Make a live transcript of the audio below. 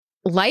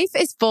Life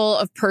is full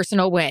of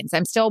personal wins.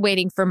 I'm still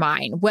waiting for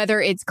mine.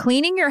 Whether it's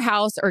cleaning your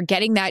house or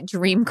getting that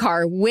dream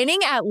car, winning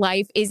at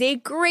life is a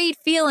great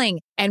feeling.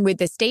 And with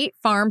the State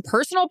Farm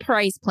Personal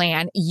Price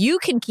Plan, you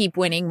can keep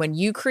winning when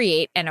you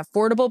create an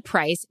affordable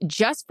price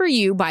just for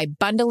you by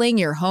bundling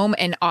your home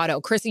and auto.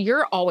 Krista,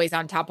 you're always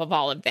on top of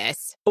all of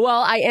this.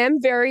 Well, I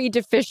am very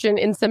deficient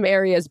in some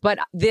areas, but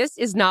this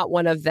is not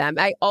one of them.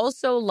 I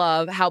also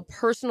love how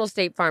personal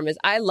State Farm is.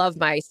 I love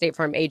my State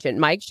Farm agent,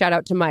 Mike. Shout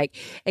out to Mike.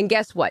 And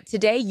guess what?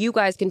 Today, you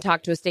guys can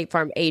talk to a State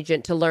Farm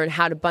agent to learn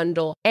how to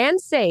bundle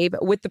and save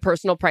with the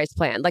Personal Price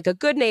Plan. Like a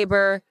good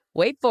neighbor,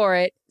 wait for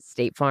it,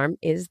 State Farm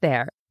is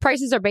there.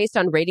 Prices are based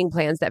on rating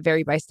plans that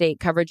vary by state.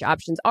 Coverage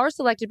options are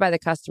selected by the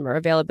customer.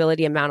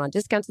 Availability, amount on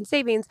discounts and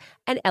savings,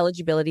 and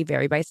eligibility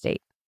vary by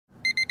state.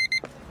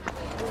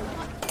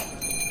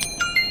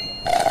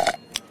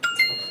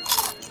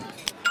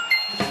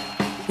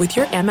 With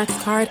your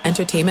Amex card,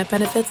 entertainment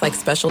benefits like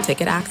special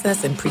ticket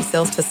access and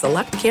pre-sales to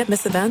select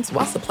can't-miss events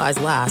while supplies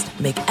last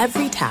make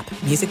every tap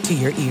music to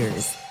your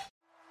ears.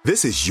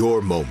 This is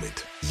your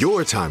moment,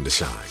 your time to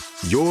shine,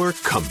 your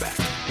comeback.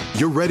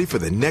 You're ready for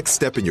the next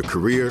step in your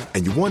career,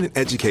 and you want an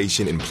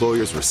education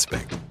employers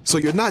respect. So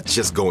you're not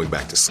just going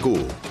back to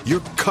school,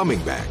 you're coming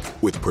back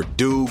with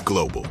Purdue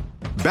Global.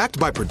 Backed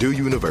by Purdue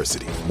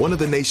University, one of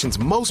the nation's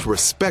most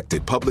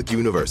respected public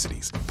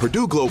universities,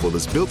 Purdue Global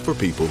is built for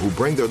people who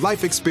bring their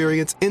life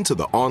experience into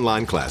the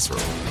online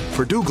classroom.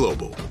 Purdue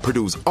Global,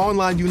 Purdue's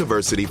online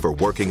university for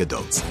working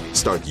adults.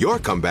 Start your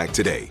comeback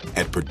today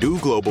at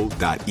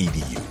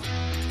purdueglobal.edu.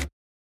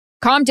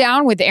 Calm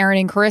Down with Aaron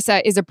and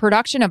Carissa is a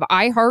production of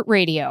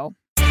iHeartRadio.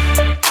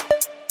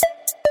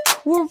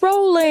 We're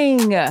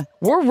rolling.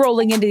 We're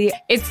rolling into the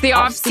It's the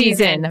off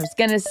season. I was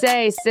going to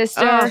say,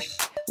 sister.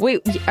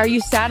 Wait, are you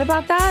sad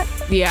about that?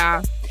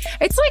 Yeah.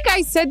 It's like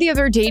I said the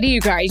other day to you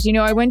guys, you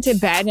know, I went to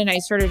bed and I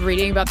started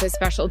reading about the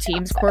special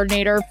teams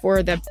coordinator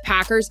for the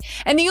Packers.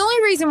 And the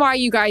only reason why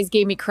you guys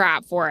gave me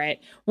crap for it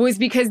was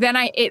because then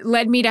it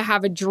led me to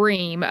have a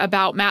dream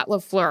about Matt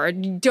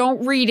LaFleur.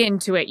 Don't read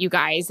into it, you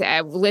guys,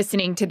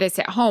 listening to this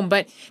at home.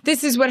 But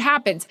this is what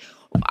happens.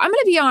 I'm going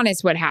to be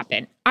honest what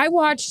happened. I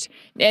watched,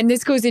 and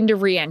this goes into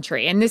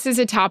reentry, and this is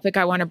a topic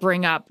I want to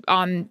bring up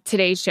on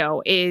today's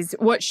show, is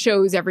what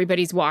shows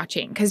everybody's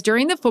watching. Because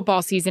during the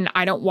football season,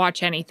 I don't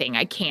watch anything.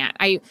 I can't.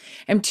 I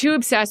am too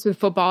obsessed with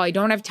football. I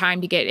don't have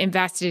time to get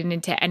invested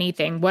into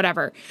anything,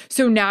 whatever.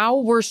 So now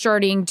we're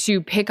starting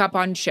to pick up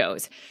on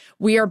shows.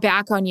 We are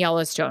back on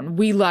Yellowstone.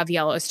 We love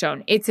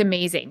Yellowstone. It's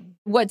amazing.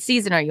 What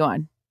season are you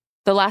on?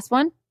 The last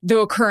one?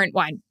 The current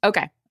one.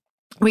 Okay.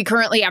 We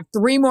currently have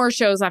 3 more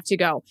shows left to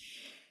go.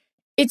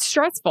 It's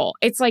stressful.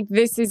 It's like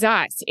This Is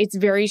Us. It's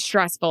very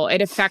stressful.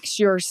 It affects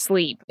your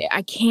sleep.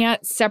 I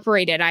can't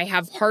separate it. I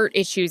have heart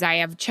issues. I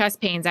have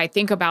chest pains. I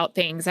think about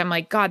things. I'm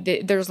like, God,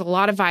 there's a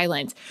lot of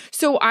violence.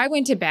 So I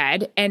went to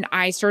bed and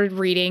I started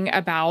reading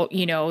about,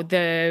 you know,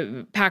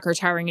 the Packers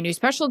hiring a new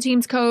special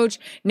teams coach.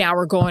 Now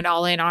we're going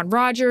all in on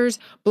Rodgers,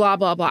 blah,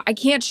 blah, blah. I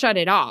can't shut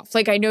it off.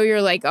 Like, I know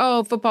you're like,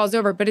 oh, football's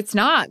over, but it's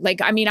not.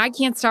 Like, I mean, I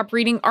can't stop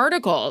reading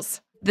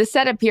articles. The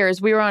setup here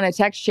is we were on a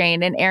text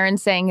chain and Erin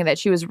saying that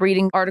she was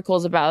reading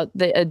articles about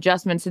the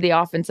adjustments to the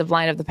offensive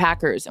line of the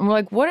Packers. And we're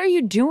like, what are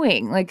you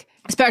doing? Like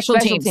Special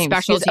teams.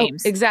 Oh,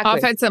 exactly.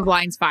 Offensive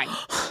line's fine.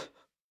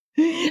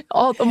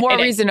 All the more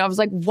reason. I was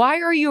like,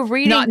 why are you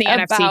reading Not in the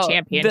about NFC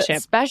Championship.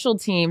 The special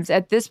teams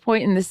at this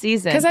point in the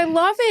season? Because I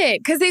love it.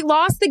 Because they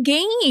lost the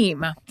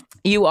game.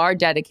 You are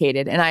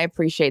dedicated, and I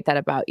appreciate that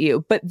about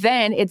you. But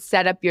then it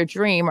set up your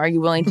dream. Are you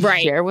willing to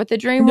share what the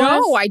dream was?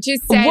 No, I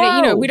just said,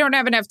 you know, we don't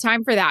have enough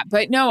time for that.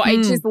 But no,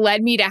 it just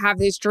led me to have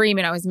this dream,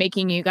 and I was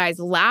making you guys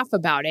laugh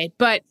about it.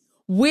 But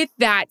with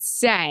that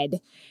said,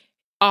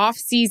 off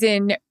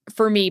season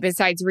for me,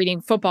 besides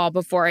reading football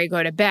before I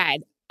go to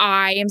bed,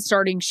 I am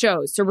starting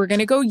shows. So we're going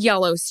to go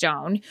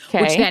Yellowstone,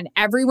 which then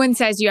everyone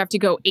says you have to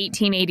go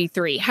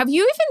 1883. Have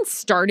you even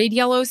started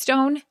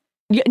Yellowstone?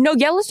 No,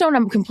 Yellowstone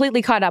I'm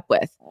completely caught up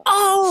with.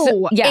 Oh,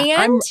 so,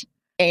 yeah.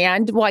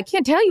 And? Well, I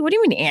can't tell you. What do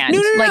you mean and?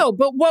 No.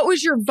 But what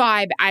was your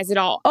vibe as it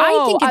all?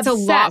 I think it's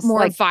obsessed, a lot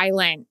more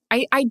violent.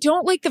 I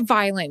don't like the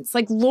violence.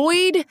 Like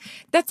Lloyd,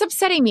 that's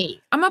upsetting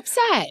me. I'm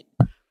upset.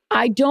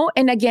 I don't,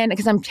 and again,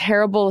 because I'm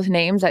terrible with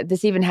names,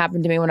 this even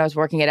happened to me when I was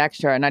working at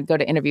Extra, and I'd go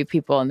to interview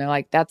people, and they're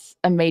like, that's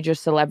a major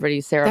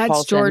celebrity, Sarah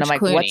Paulson. George and I'm like,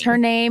 Clooney. What's her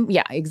name?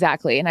 Yeah,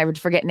 exactly. And I would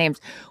forget names.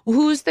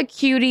 Who's the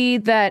cutie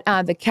that,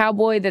 the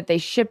cowboy that they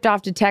shipped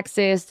off to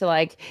Texas to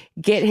like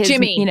get his,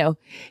 Jimmy. You know,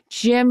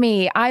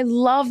 Jimmy. I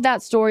love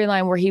that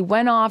storyline where he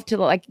went off to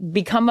like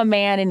become a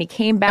man and he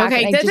came back.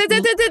 Okay,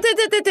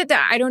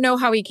 I don't know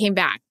how he came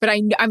back, but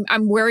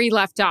I'm where he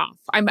left off.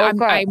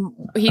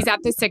 He's at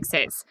the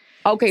sixes.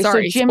 Okay,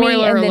 sorry, so Jimmy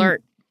spoiler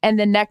alert. And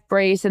the neck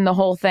brace and the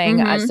whole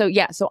thing.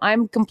 So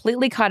I'm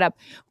completely caught up,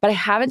 but I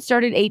haven't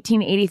started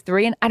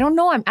 1883. And I don't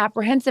know, I'm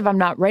apprehensive. I'm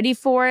not ready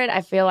for it.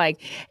 I feel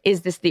like,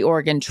 is this the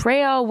Oregon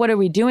Trail? What are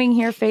we doing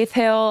here, Faith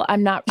Hill?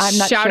 I'm not sure about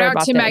this. Shout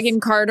out to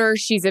Megan Carter.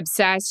 She's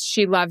obsessed.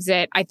 She loves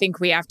it. I think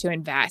we have to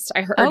invest.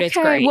 I heard it's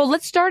great. Well,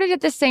 let's start it at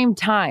the same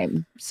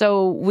time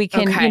so we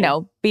can,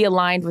 be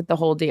aligned with the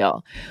whole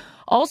deal.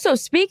 Also,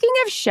 speaking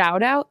of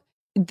shout out,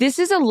 this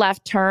is a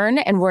left turn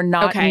and we're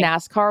not in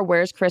NASCAR.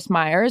 Where's Chris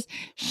Myers?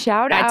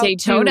 Shout out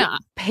Daytona. To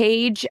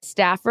Paige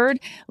Stafford.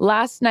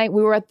 Last night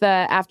we were at the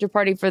after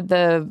party for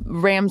the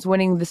Rams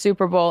winning the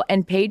Super Bowl,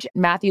 and Paige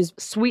Matthews'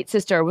 sweet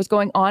sister was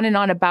going on and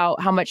on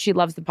about how much she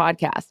loves the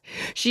podcast.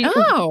 She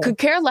could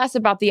care less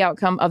about the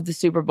outcome of the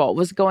Super Bowl,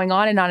 was going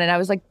on. And I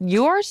was like,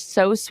 you're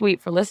so sweet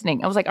for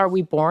listening. I was like, are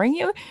we boring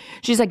you?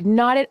 She's like,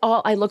 not at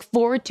all. I look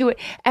forward to it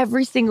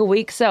every single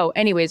week. So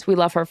anyways, we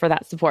love her for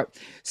that support.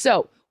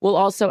 So we'll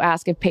also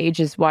ask if Paige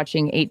is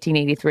watching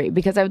 1883,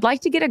 because I would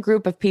like to get a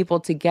group of people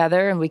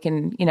together and we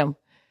can,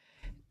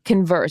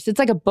 converse. It's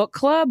like a book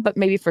club, but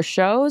maybe for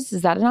shows.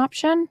 Is that an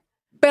option?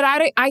 But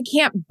I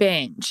can't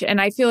binge, and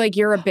I feel like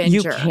you're a binger.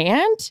 You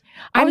can't?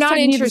 I'm not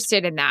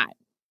interested in that.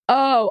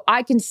 Oh,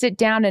 I can sit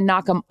down and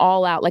knock them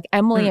all out, like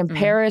Emily in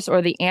Paris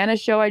or the Anna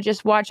show I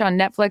just watched on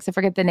Netflix. I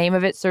forget the name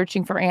of it,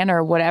 Searching for Anna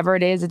or whatever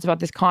it is. It's about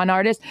this con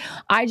artist.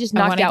 I just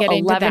knocked out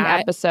 11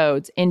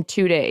 episodes in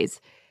 2 days.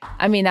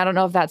 I mean, I don't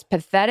know if that's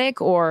pathetic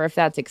or if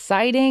that's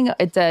exciting.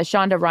 It's a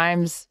Shonda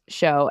Rhimes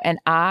show, and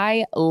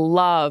I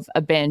love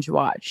a binge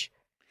watch.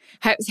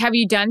 Have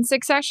you done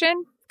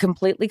Succession?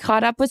 Completely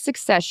caught up with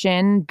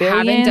Succession.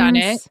 Billions. Haven't done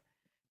it.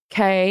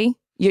 Okay.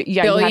 Billions,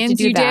 you have to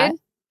do that. Did?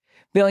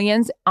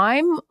 Billions.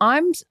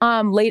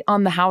 I'm late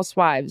on the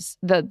Housewives,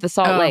 the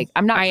Salt Lake.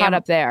 I'm not caught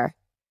up there.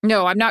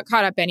 No, I'm not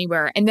caught up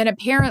anywhere. And then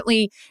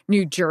apparently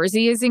New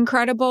Jersey is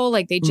incredible.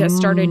 Like they just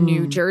started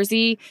New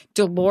Jersey.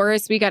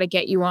 Dolores, we got to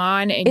get you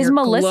on. And is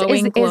Melissa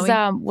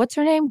glowing. What's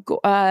her name?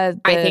 I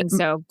think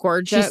so.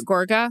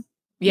 Gorga.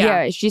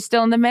 Yeah. Is she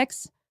still in the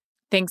mix?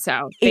 Think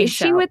so. Is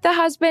she with the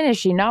husband? Is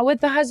she not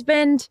with the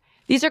husband?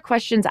 These are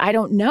questions I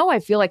don't know. I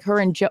feel like her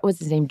and what's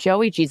his name?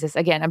 Joey. Jesus.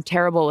 Again, I'm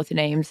terrible with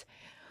names.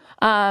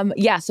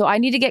 So I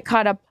need to get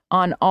caught up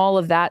on all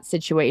of that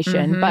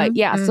situation. But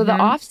so the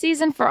off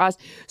season for us.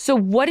 So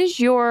what is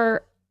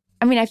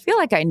I feel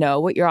like I know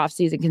what your off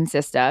season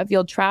consists of.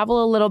 You'll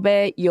travel a little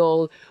bit,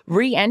 you'll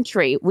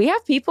re-entry. We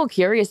have people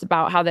curious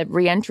about how that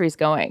re-entry is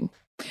going.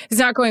 It's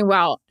not going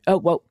well. Oh,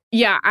 whoa.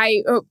 Yeah,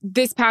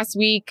 this past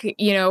week,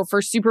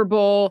 for Super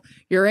Bowl,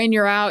 you're in,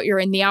 you're out, you're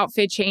in the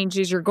outfit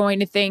changes, you're going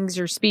to things,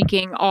 you're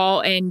speaking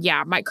all. And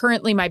yeah,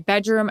 currently my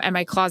bedroom and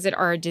my closet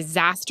are a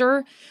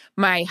disaster.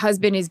 My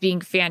husband is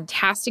being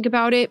fantastic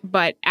about it.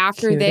 But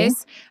after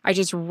this, I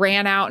just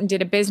ran out and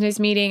did a business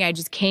meeting. I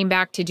just came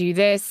back to do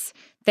this.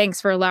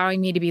 Thanks for allowing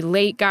me to be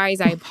late,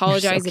 guys. I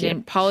apologize. I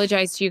didn't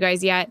apologize to you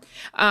guys yet.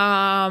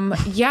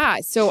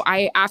 So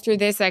after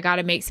this, I got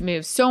to make some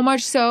moves. So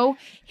much so,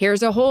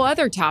 here's a whole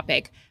other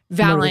topic.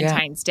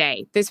 Valentine's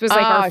Day. This was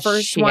like our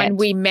first one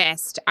we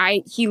missed.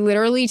 He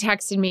literally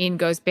texted me and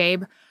goes,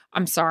 babe,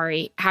 I'm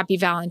sorry. Happy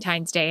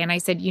Valentine's Day. And I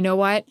said, you know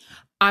what?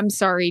 I'm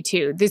sorry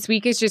too. This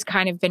week has just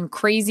kind of been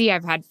crazy.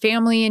 I've had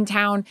family in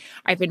town.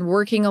 I've been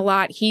working a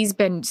lot. He's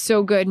been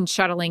so good in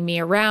shuttling me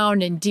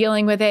around and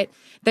dealing with it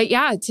that,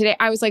 today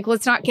I was like,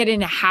 let's not get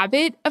in a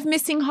habit of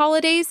missing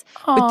holidays.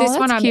 But this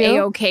one I'm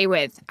A-okay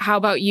with. How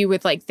about you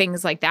with like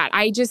things like that?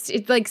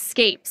 It like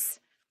escapes.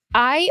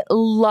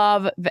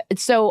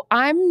 So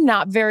I'm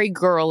not very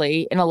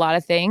girly in a lot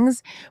of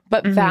things,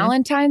 but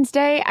Valentine's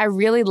Day, I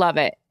really love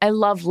it. I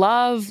love.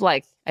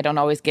 Like, I don't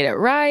always get it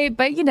right,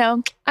 but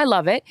I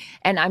love it.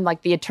 And I'm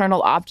like the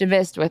eternal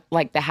optimist with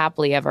like the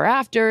happily ever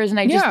afters. And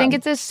I just think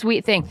it's a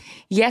sweet thing.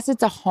 Yes,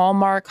 it's a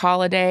Hallmark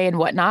holiday and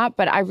whatnot,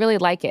 but I really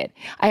like it.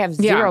 I have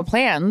zero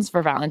plans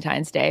for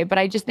Valentine's Day, but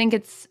I just think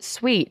it's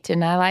sweet.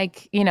 And I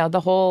like,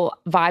 the whole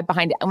vibe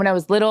behind it. When I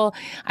was little,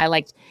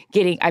 I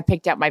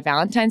picked out my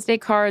Valentine's Day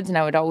cards and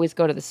I would always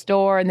go to the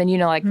store. And then,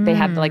 they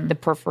had the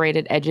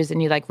perforated edges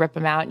and you like rip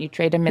them out and you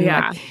trade them in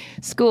like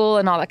school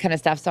and all that kind of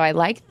stuff. So I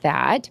like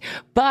that.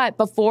 But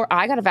before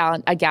I got a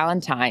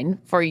galentine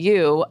for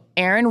you,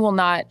 Erin will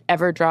not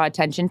ever draw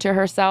attention to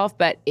herself,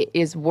 but it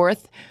is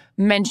worth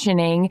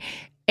mentioning.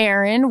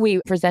 Erin,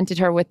 we presented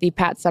her with the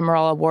Pat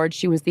Summerall Award.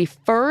 She was the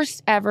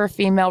first ever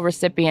female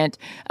recipient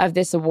of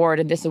this award,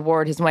 and this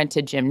award has went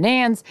to Jim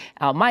Nance,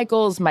 Al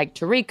Michaels, Mike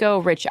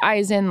Tirico, Rich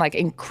Eisen, like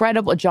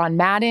incredible, John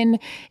Madden,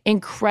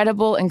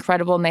 incredible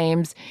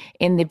names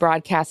in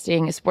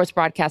the sports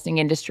broadcasting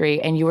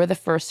industry, and you were the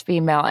first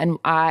female. And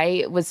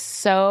I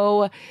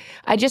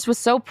just was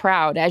so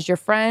proud as your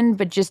friend,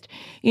 but just,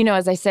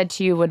 as I said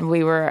to you when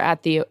we were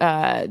at the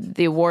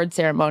award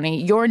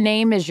ceremony, your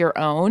name is your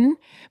own,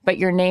 but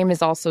your name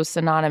is also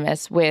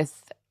synonymous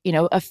with,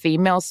 a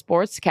female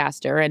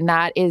sportscaster. And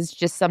that is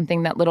just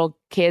something that little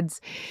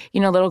kids,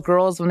 little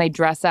girls, when they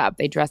dress up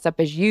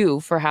as you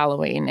for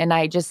Halloween. And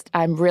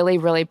I'm really,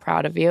 really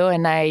proud of you.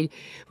 And I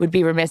would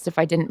be remiss if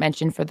I didn't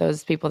mention for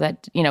those people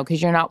that,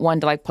 because you're not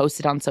one to like post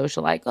it on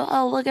social, like,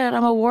 oh, look at it,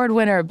 I'm an award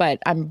winner. But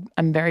I'm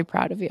very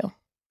proud of you.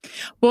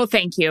 Well,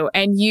 thank you.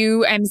 And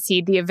you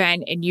emceed the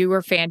event and you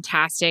were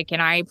fantastic and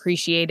I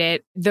appreciate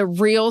it. The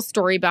real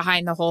story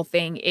behind the whole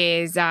thing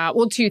is,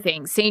 two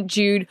things. St.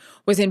 Jude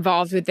was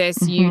involved with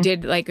this. You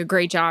did like a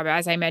great job,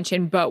 as I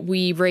mentioned, but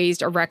we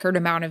raised a record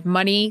amount of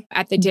money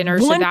at the dinner.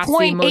 So that's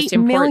the most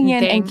important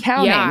thing. And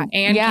counting. Yeah,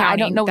 and counting. I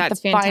don't know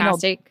that's what the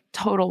fantastic.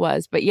 Final total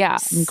was, but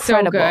incredible.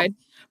 So good.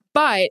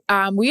 But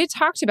we had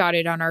talked about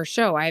it on our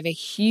show. I have a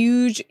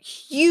huge,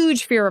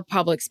 huge fear of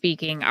public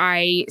speaking.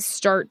 I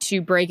start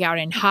to break out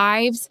in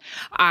hives.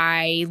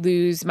 I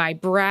lose my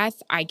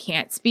breath. I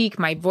can't speak.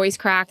 My voice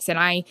cracks.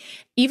 And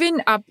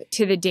even up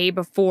to the day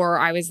before,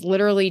 I was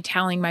literally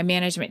telling my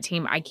management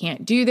team, I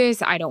can't do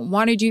this. I don't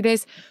want to do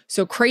this.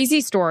 So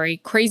crazy story.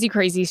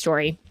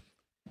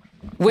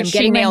 Which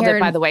she nailed it,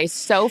 by the way.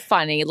 So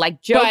funny.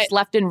 Like jokes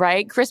left and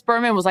right. Chris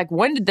Berman was like,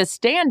 when did the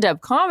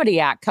stand-up comedy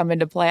act come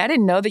into play? I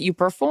didn't know that you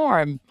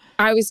perform.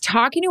 I was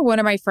talking to one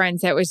of my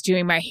friends that was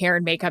doing my hair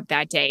and makeup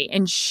that day,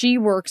 and she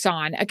works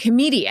on a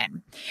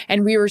comedian.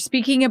 And we were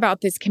speaking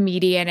about this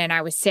comedian, and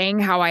I was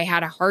saying how I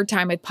had a hard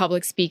time with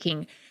public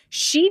speaking.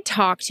 She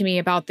talked to me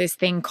about this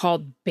thing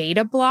called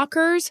beta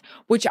blockers,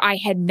 which I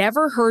had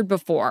never heard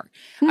before.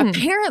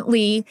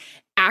 Apparently,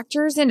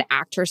 actors and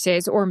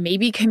actresses, or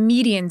maybe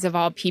comedians of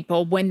all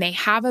people, when they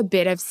have a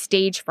bit of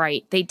stage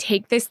fright, they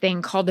take this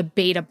thing called a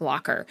beta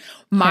blocker.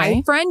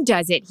 My friend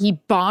does it. He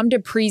bombed a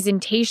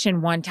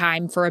presentation one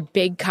time for a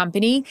big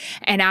company,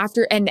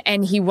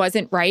 and he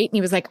wasn't right. And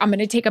he was like, I'm going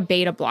to take a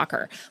beta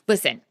blocker.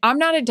 Listen, I'm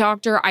not a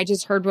doctor. I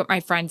just heard what my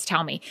friends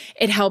tell me.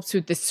 It helps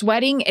with the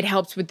sweating. It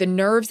helps with the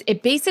nerves.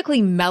 It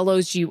basically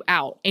mellows you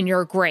out, and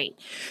you're great.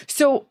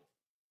 So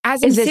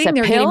as I'm sitting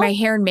there getting my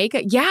hair and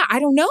makeup, I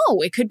don't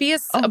know. It could be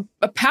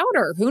a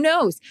powder. Who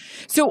knows?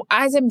 So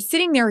as I'm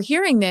sitting there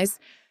hearing this,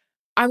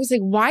 I was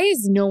like, why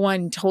has no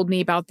one told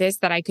me about this,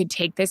 that I could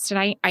take this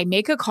tonight? I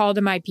make a call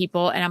to my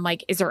people and I'm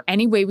like, is there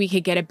any way we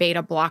could get a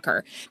beta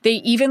blocker? They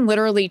even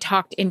literally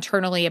talked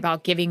internally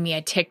about giving me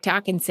a Tic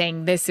Tac and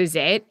saying, this is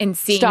it, and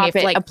seeing if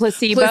like a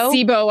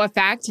placebo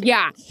effect.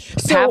 Yeah.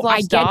 So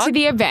I get to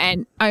the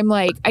event. I'm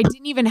like, I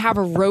didn't even have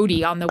a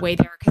roadie on the way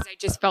there because I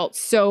just felt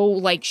so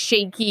like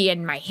shaky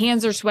and my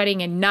hands are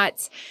sweating and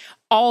nuts,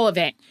 all of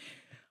it.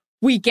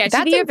 We get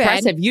to the event. That's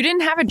impressive. You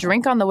didn't have a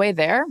drink on the way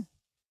there?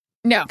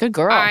 No. Good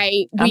girl.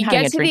 We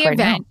get to the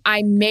event.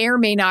 I may or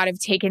may not have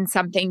taken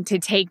something to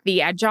take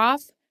the edge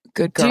off.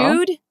 Good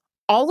girl. Dude,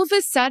 all of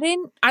a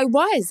sudden,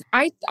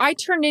 I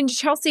turned into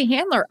Chelsea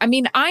Handler. I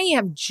mean, I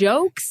have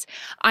jokes.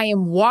 I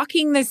am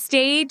walking the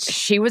stage.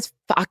 She was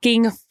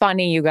fucking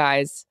funny, you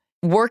guys.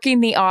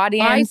 Working the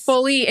audience. I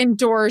fully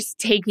endorse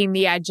taking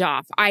the edge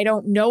off. I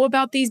don't know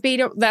about these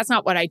beta. That's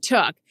not what I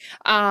took.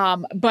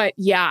 But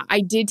yeah,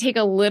 I did take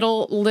a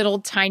little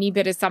tiny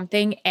bit of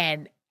something,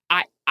 and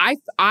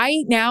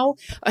I now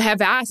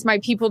have asked my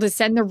people to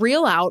send the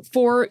reel out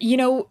for,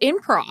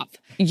 improv.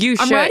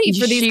 I'm ready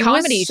for these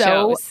comedy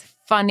shows.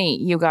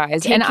 Funny, you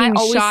guys. Taking and I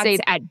always shots say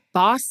at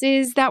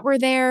bosses that were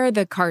there,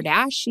 the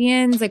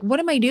Kardashians. Like, what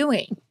am I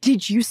doing?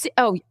 Did you see?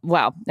 Oh,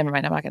 well, never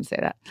mind. I'm not going to say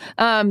that.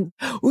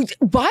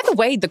 By the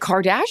way, the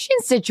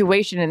Kardashian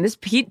situation and this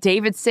Pete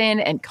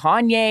Davidson and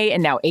Kanye,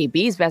 and now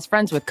AB's best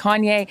friends with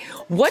Kanye.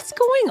 What's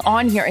going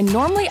on here? And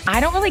normally I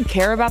don't really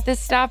care about this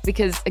stuff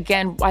because,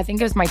 again, I think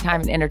it was my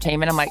time in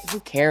entertainment. I'm like, who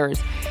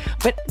cares?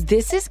 But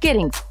this is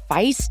getting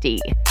feisty.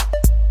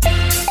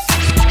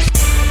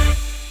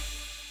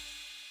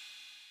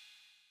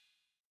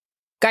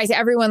 Guys,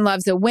 everyone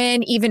loves a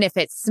win, even if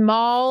it's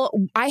small.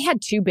 I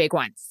had 2 big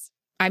ones.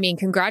 I mean,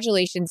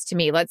 congratulations to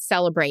me. Let's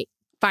celebrate.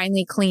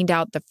 Finally cleaned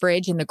out the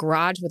fridge in the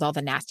garage with all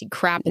the nasty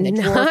crap in the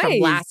drawer from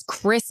last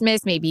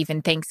Christmas, maybe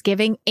even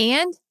Thanksgiving.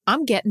 And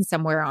I'm getting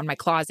somewhere on my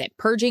closet.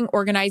 Purging,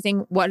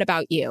 organizing. What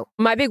about you?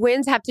 My big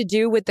wins have to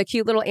do with the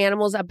cute little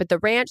animals up at the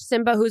ranch.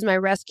 Simba, who's my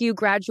rescue,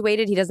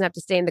 graduated. He doesn't have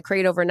to stay in the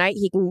crate overnight.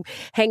 He can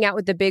hang out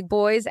with the big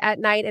boys at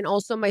night. And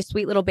also my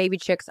sweet little baby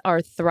chicks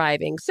are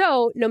thriving.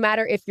 So no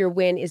matter if your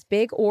win is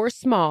big or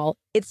small,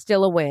 it's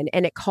still a win.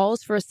 And it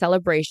calls for a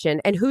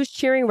celebration. And who's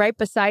cheering right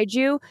beside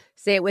you?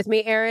 Say it with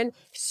me, Erin.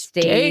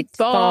 State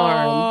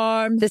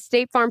Farm. The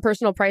State Farm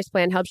Personal Price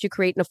Plan helps you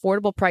create an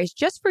affordable price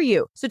just for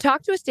you. So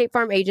talk to a State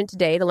Farm agent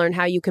today to learn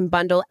how you can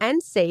bundle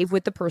and save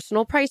with the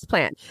Personal Price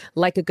Plan.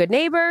 Like a good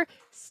neighbor,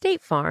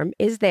 State Farm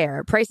is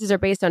there. Prices are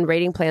based on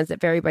rating plans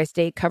that vary by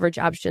state. Coverage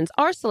options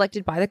are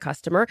selected by the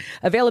customer.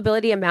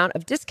 Availability, amount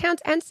of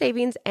discounts and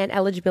savings, and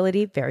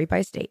eligibility vary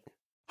by state.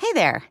 Hey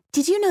there.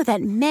 Did you know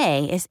that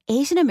May is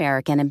Asian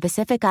American and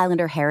Pacific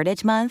Islander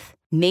Heritage Month?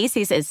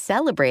 Macy's is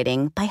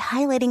celebrating by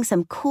highlighting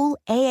some cool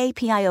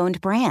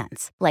AAPI-owned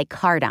brands like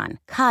Cardon,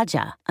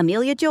 Kaja,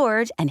 Amelia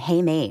George, and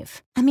Hey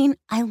Mave. I mean,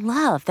 I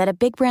love that a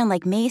big brand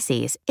like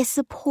Macy's is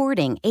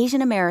supporting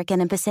Asian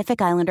American and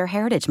Pacific Islander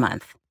Heritage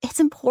Month. It's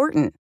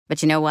important.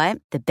 But you know what?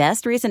 The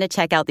best reason to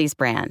check out these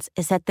brands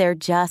is that they're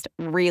just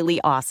really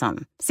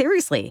awesome.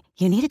 Seriously,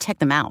 you need to check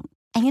them out.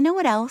 And you know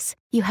what else?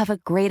 You have a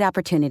great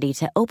opportunity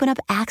to open up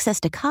access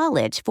to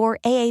college for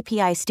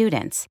AAPI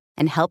students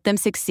and help them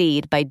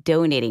succeed by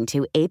donating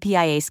to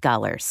APIA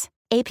Scholars.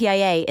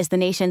 APIA is the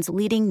nation's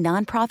leading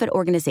nonprofit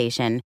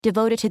organization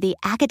devoted to the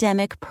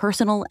academic,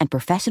 personal, and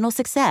professional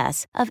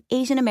success of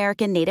Asian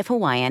American, Native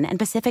Hawaiian, and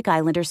Pacific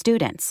Islander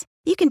students.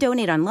 You can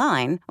donate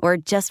online or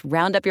just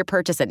round up your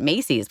purchase at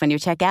Macy's when you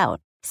check out.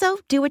 So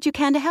do what you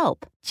can to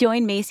help.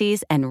 Join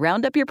Macy's and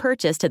round up your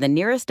purchase to the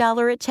nearest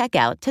dollar at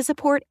checkout to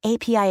support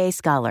APIA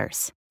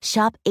Scholars.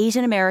 Shop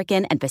Asian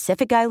American and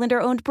Pacific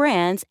Islander owned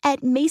brands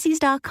at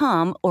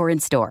Macy's.com or in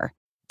store.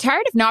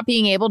 Tired of not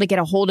being able to get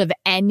a hold of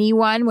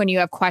anyone when you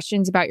have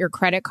questions about your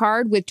credit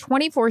card? With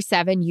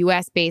 24/7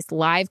 US-based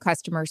live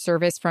customer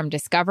service from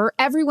Discover,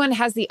 everyone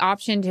has the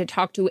option to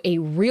talk to a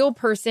real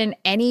person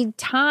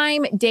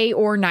anytime, day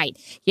or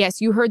night. Yes,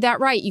 you heard that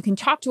right. You can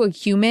talk to a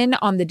human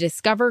on the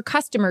Discover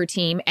customer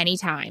team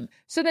anytime.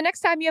 So the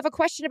next time you have a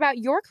question about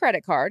your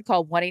credit card,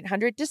 call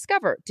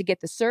 1-800-DISCOVER to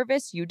get the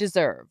service you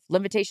deserve.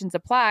 Limitations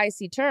apply.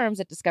 See terms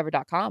at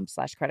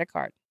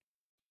discover.com/creditcard.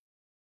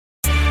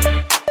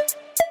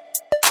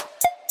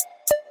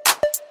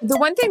 The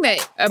one thing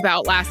that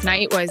about last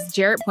night was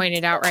Jarrett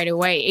pointed out right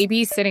away,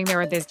 AB's sitting there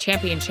with his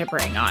championship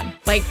ring on.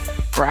 Like,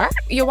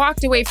 you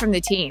walked away from the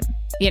team,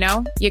 you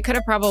know? You could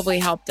have probably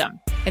helped him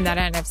in that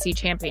NFC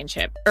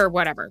championship or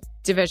whatever,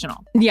 divisional.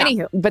 Yeah,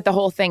 Anywho. but the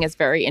whole thing is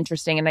very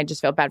interesting, and I just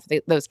feel bad for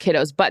those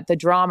kiddos. But the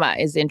drama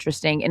is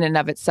interesting in and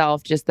of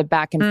itself, just the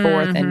back and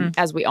forth. And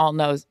as we all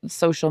know,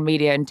 social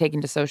media and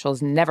taking to social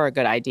is never a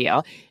good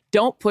idea.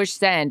 Don't push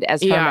send,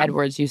 as Herm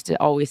Edwards used to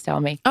always tell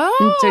me.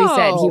 Oh, so he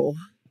said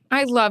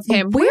I love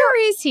him.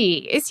 Where is he?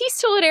 Is he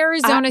still at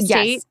Arizona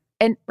State? Yes,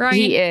 and right?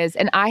 He is.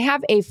 And I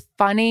have a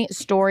funny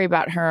story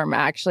about Herm,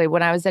 actually.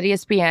 When I was at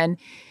ESPN,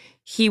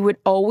 he would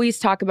always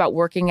talk about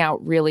working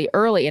out really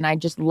early. And I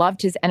just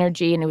loved his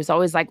energy. And he was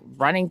always like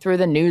running through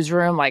the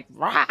newsroom, like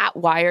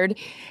wired.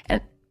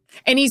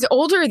 And he's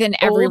older than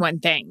everyone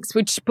thinks,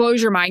 which blows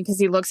your mind because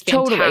he looks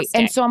fantastic. Totally.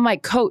 And so I'm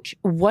like, Coach,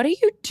 what are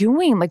you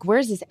doing? Like,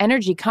 where's this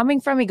energy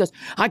coming from? He goes,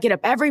 I get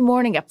up every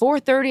morning at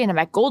 4:30 and I'm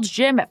at Gold's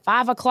Gym at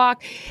 5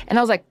 o'clock. And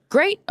I was like,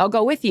 great, I'll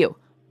go with you.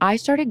 I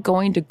started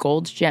going to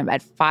Gold's Gym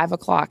at 5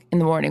 o'clock in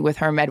the morning with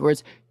Herm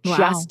Edwards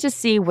just to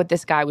see what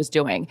this guy was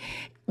doing.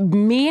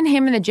 Me and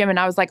him in the gym, and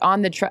I was like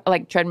on the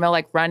treadmill,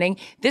 like running.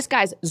 This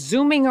guy's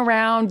zooming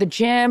around the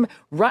gym.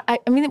 I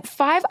mean,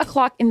 5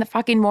 o'clock in the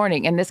fucking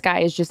morning, and this guy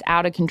is just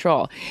out of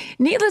control.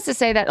 Needless to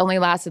say, that only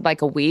lasted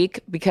like a week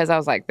because I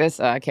was like,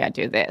 I can't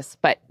do this.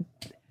 But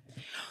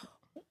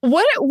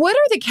what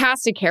are the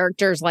cast of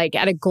characters like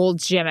at a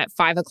Gold's Gym at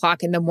 5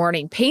 o'clock in the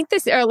morning? Paint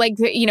this, or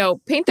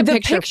paint the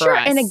picture for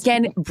us. And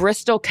again,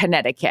 Bristol,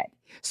 Connecticut.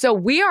 So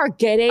we are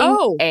getting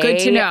good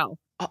to know.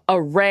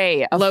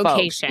 Array of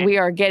location. Folks. We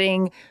are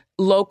getting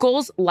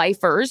locals,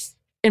 lifers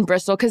in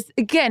Bristol. Because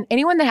again,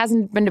 anyone that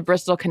hasn't been to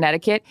Bristol,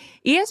 Connecticut,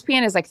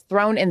 ESPN is like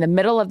thrown in the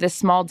middle of this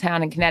small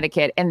town in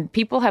Connecticut, and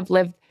people have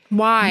lived.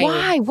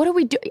 Why? What do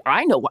we do?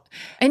 I know what.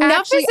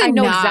 Actually, I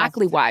know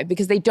exactly why.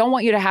 Because they don't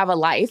want you to have a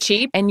life.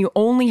 Cheap. And you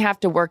only have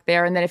to work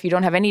there. And then if you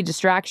don't have any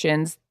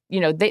distractions,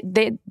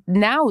 they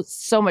now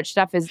so much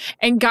stuff is.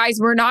 And guys,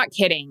 we're not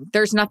kidding.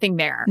 There's nothing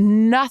there.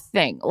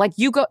 Nothing. Like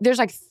there's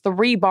like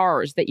 3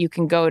 bars that you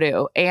can go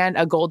to and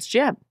a Gold's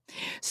Gym.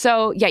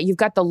 So yeah, you've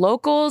got the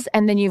locals,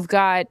 and then you've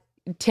got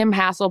Tim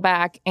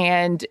Hasselback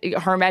and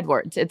Herm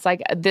Edwards. It's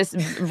like this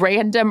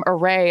random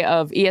array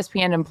of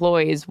ESPN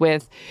employees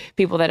with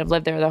people that have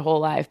lived there their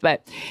whole life.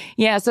 But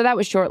yeah, so that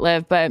was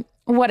short-lived, but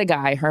what a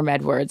guy, Herm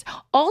Edwards.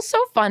 Also,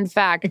 fun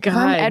fact,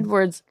 Herm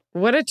Edwards.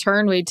 What a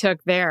turn we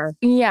took there.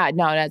 Yeah,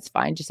 no, that's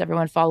fine. Just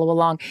everyone follow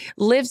along.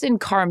 Lives in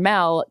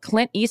Carmel.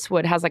 Clint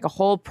Eastwood has like a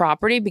whole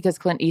property because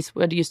Clint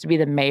Eastwood used to be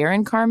the mayor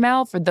in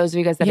Carmel. For those of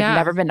you guys that have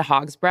never been to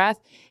Hog's Breath,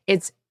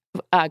 it's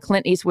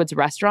Clint Eastwood's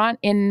restaurant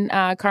in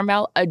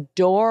Carmel.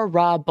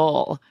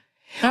 Adorable.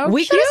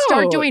 We could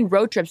start doing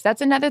road trips.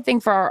 That's another thing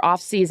for our off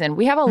season.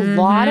 We have a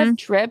lot of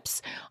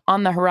trips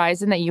on the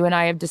horizon that you and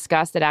I have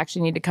discussed that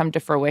actually need to come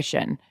to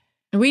fruition.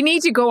 We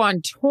need to go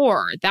on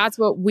tour. That's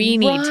what we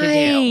need to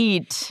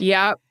do.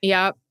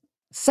 Yep.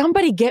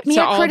 Somebody get me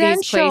a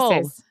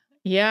credential.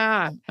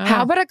 Yeah.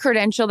 How about a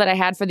credential that I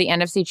had for the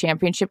NFC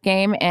Championship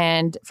game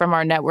and from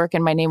our network,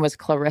 and my name was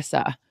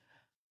Clarissa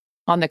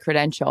on the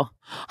credential.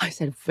 I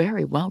said,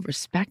 very well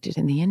respected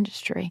in the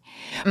industry.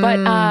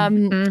 But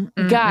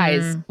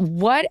guys,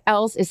 what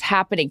else is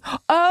happening?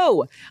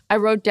 Oh, I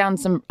wrote down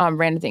some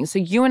random things. So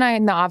you and I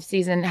in the off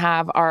season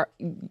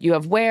you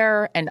have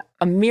Wear and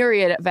a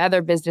myriad of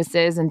other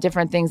businesses and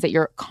different things that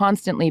you're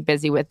constantly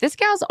busy with. This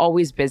gal's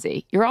always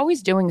busy. You're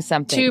always doing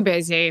something. Too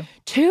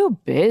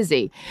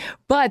busy.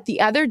 But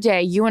the other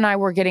day, you and I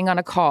were getting on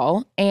a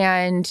call,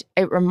 and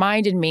it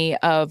reminded me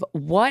of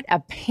what a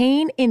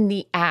pain in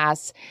the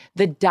ass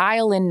the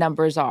dial-in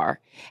numbers are.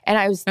 And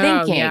I was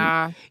thinking,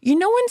 you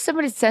know when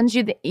somebody sends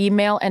you the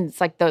email and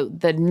it's like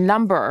the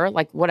number,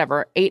 like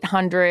whatever,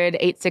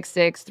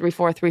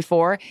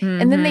 800-866-3434,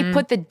 and then they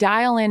put the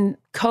dial-in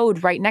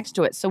code right next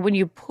to it. So when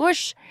you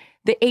push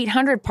the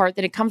 800 part,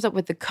 that it comes up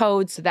with the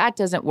code, so that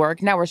doesn't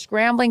work. Now we're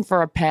scrambling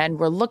for a pen.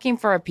 We're looking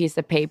for a piece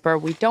of paper.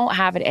 We don't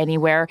have it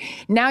anywhere.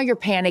 Now you're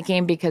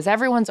panicking because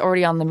everyone's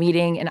already on the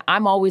meeting, and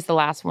I'm always the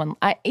last one.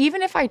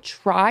 Even if I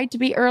try to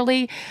be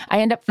early, I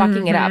end up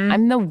fucking it up.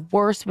 I'm the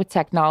worst with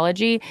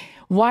technology.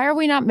 Why are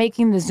we not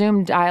making the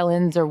Zoom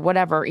dial-ins or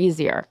whatever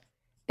easier?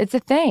 It's a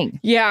thing.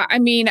 Yeah, I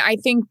mean, I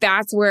think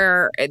that's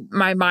where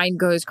my mind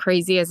goes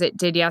crazy as it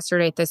did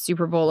yesterday at the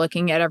Super Bowl,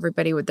 looking at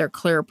everybody with their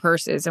clear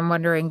purses and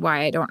wondering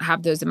why I don't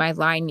have those in my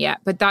line yet.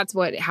 But that's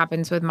what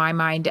happens with my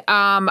mind.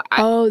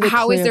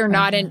 How is there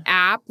not an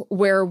app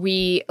where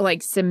we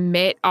like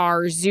submit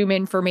our Zoom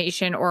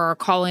information or our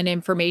call-in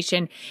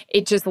information?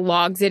 It just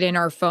logs it in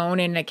our phone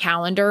in a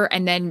calendar,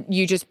 and then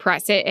you just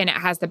press it and it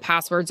has the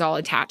passwords all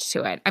attached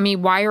to it. I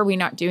mean, why are we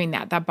not doing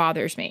that? That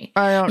bothers me.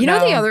 I don't know. You know,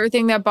 the other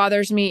thing that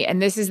bothers me,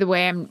 and this is the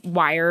way I'm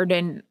wired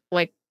and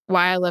like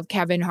why I love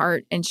Kevin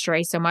Hart and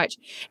Stray so much,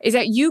 is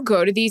that you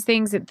go to these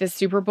things at the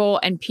Super Bowl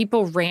and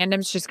people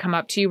randoms just come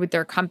up to you with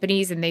their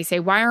companies and they say,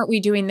 why aren't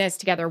we doing this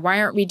together? Why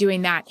aren't we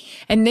doing that?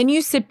 And then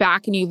you sit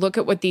back and you look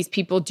at what these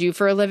people do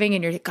for a living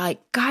and you're like,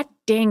 God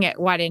dang it,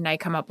 why didn't I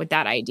come up with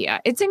that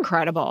idea? It's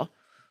incredible.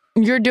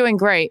 You're doing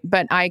great,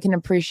 but I can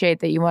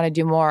appreciate that you want to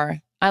do more.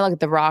 I look at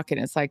The Rock and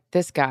it's like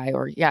this guy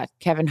or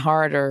Kevin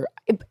Hart aren't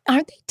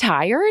they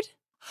tired?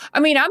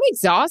 I mean, I'm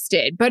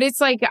exhausted, but it's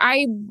like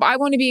I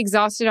want to be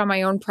exhausted on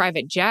my own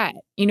private jet.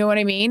 You know what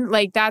I mean?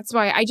 Like, that's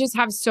why I just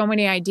have so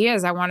many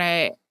ideas.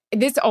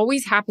 This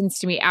always happens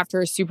to me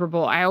after a Super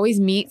Bowl. I always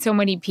meet so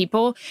many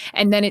people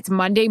and then it's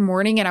Monday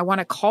morning and I want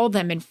to call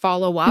them and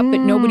follow up,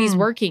 but nobody's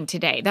working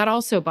today. That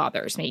also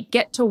bothers me.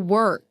 Get to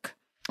work.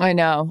 I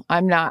know.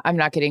 I'm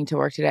not getting to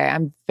work today.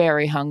 I'm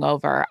very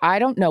hungover. I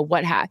don't know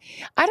I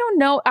don't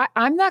know.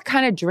 I'm that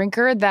kind of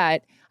drinker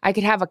that I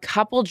could have a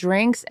couple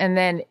drinks and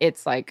then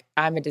it's like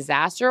I'm a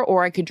disaster,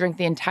 or I could drink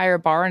the entire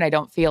bar and I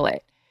don't feel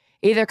it.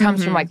 Either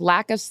comes from like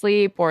lack of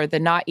sleep or the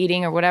not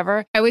eating or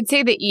whatever. I would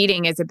say the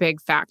eating is a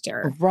big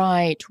factor.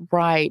 Right.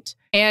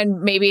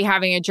 And maybe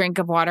having a drink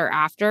of water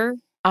after.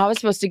 I was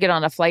supposed to get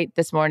on a flight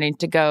this morning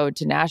to go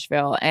to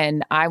Nashville,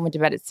 and I went to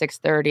bed at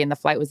 6:30 and the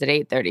flight was at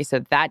 8:30. So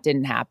that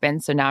didn't happen.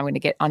 So now I'm going to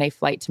get on a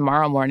flight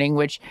tomorrow morning,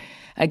 which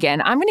again,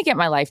 I'm going to get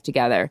my life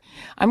together.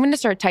 I'm going to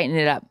start tightening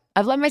it up.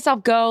 I've let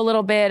myself go a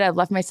little bit. I've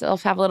let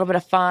myself have a little bit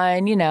of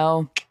fun,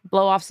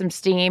 blow off some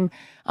steam.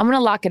 I'm going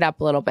to lock it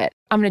up a little bit.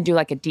 I'm going to do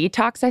like a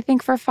detox, I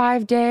think, for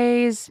 5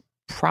 days.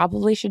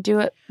 Probably should do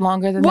it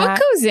longer than that.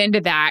 What goes into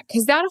that?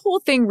 Because that whole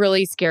thing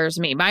really scares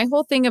me. My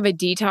whole thing of a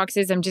detox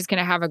is I'm just going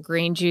to have a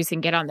green juice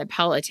and get on the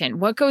Peloton.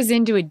 What goes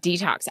into a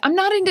detox? I'm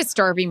not into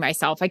starving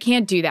myself. I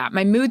can't do that.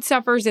 My mood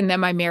suffers and then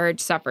my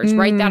marriage suffers.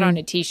 Write that on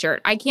a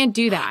t-shirt. I can't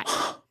do that.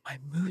 My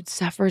mood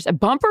suffers. A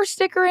bumper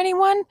sticker,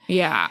 anyone?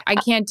 Yeah, I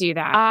can't do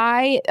that.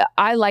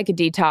 I like a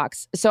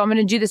detox. So I'm going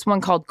to do this one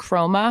called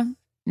Chroma,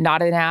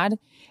 not an ad.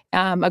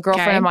 A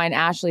girlfriend of mine,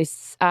 Ashley,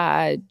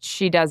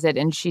 she does it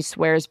and she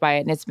swears by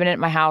it. And it's been at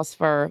my house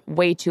for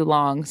way too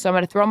long. So I'm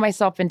going to throw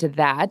myself into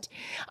that.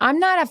 I'm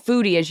not a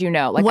foodie, as you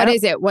know. Like, What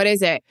is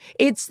it?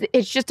 It's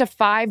just a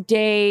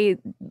 5-day,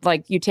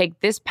 like you take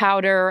this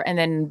powder and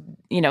then,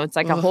 it's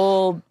like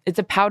it's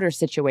a powder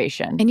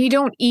situation. And you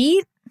don't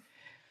eat?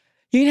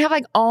 You can have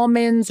like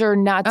almonds or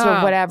nuts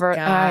or whatever.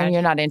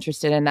 You're not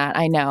interested in that.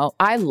 I know.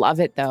 I love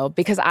it though,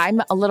 because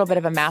I'm a little bit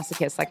of a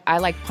masochist. Like I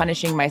like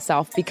punishing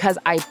myself because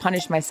I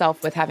punish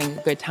myself with having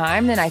a good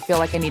time. Then I feel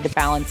like I need to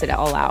balance it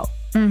all out.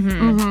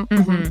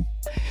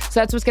 So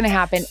that's what's going to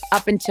happen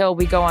up until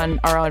we go on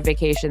our own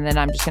vacation. Then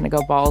I'm just going to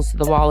go balls to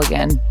the wall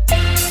again.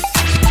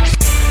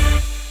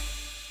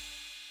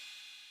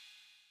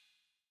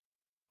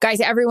 Guys,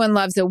 everyone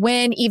loves a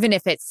win, even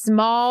if it's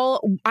small.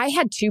 I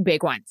had 2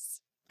 big ones.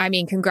 I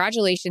mean,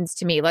 congratulations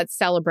to me. Let's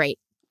celebrate.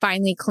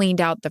 Finally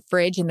cleaned out the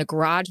fridge in the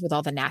garage with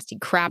all the nasty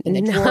crap in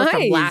the drawer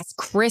from last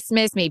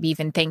Christmas, maybe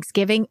even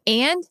Thanksgiving.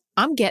 And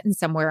I'm getting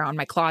somewhere on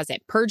my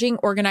closet. Purging,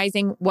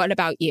 organizing. What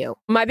about you?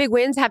 My big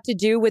wins have to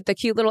do with the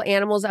cute little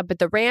animals up at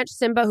the ranch.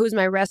 Simba, who's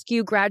my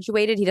rescue,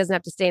 graduated. He doesn't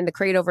have to stay in the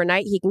crate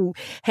overnight. He can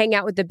hang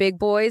out with the big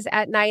boys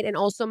at night. And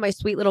also my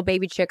sweet little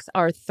baby chicks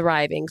are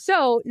thriving.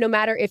 So no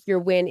matter if your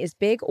win is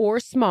big or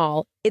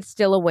small, it's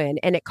still a win.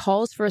 And it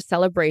calls for a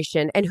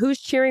celebration. And who's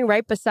cheering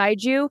right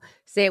beside you?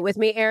 Say it with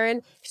me,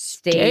 Erin.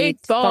 State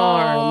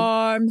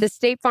Farm. The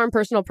State Farm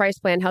Personal Price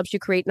Plan helps you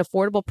create an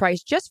affordable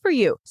price just for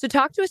you. So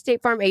talk to a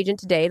State Farm agent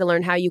today to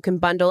learn how you can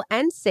bundle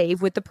and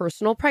save with the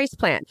Personal Price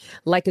Plan.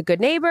 Like a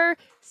good neighbor,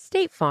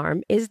 State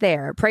Farm is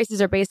there.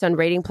 Prices are based on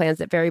rating plans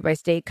that vary by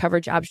state.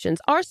 Coverage options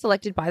are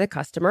selected by the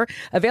customer.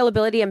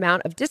 Availability,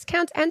 amount of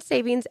discounts and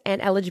savings,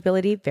 and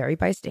eligibility vary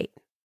by state.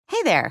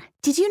 Hey there.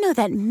 Did you know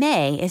that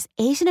May is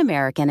Asian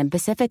American and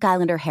Pacific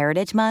Islander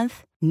Heritage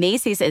Month?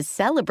 Macy's is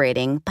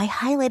celebrating by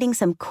highlighting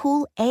some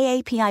cool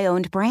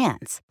AAPI-owned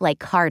brands like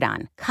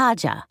Cardon,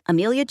 Kaja,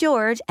 Amelia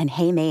George, and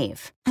Hey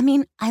Mave. I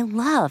mean, I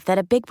love that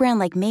a big brand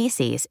like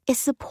Macy's is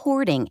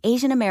supporting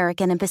Asian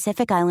American and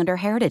Pacific Islander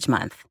Heritage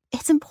Month.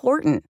 It's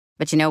important.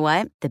 But you know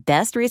what? The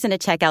best reason to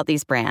check out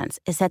these brands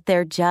is that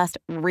they're just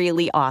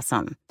really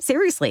awesome.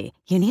 Seriously,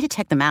 you need to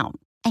check them out.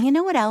 And you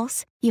know what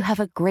else? You have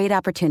a great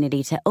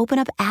opportunity to open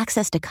up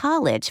access to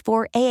college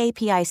for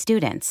AAPI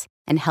students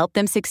and help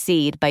them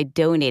succeed by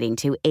donating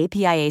to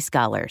APIA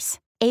Scholars.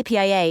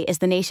 APIA is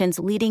the nation's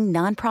leading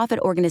nonprofit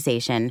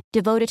organization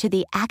devoted to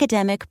the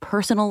academic,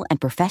 personal, and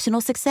professional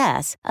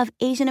success of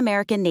Asian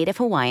American, Native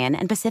Hawaiian,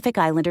 and Pacific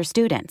Islander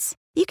students.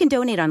 You can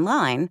donate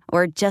online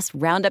or just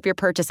round up your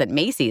purchase at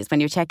Macy's when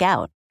you check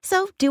out.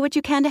 So do what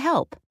you can to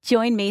help.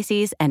 Join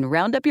Macy's and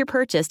round up your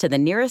purchase to the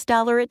nearest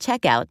dollar at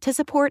checkout to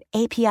support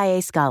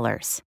APIA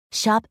scholars.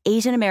 Shop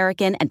Asian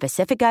American and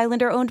Pacific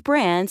Islander-owned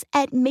brands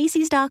at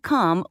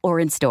Macy's.com or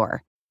in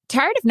store.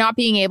 Tired of not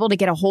being able to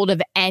get a hold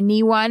of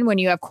anyone when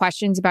you have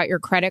questions about your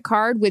credit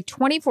card? With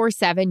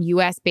 24/7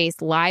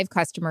 U.S.-based live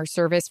customer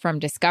service from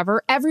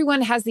Discover,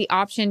 everyone has the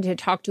option to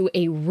talk to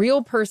a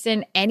real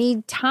person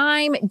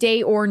anytime,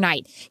 day or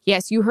night.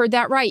 Yes, you heard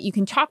that right. You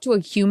can talk to a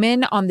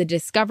human on the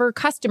Discover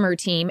customer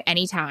team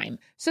anytime.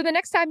 So the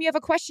next time you have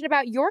a question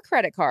about your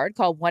credit card,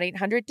 call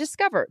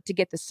 1-800-DISCOVER to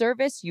get the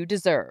service you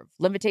deserve.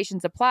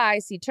 Limitations apply.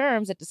 See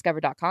terms at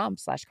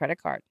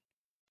discover.com/creditcard.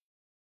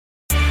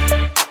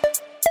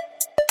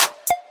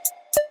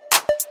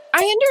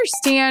 I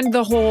understand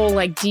the whole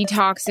like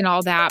detox and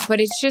all that, but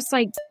it's just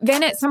like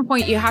then at some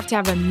point you have to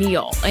have a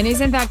meal. And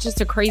isn't that just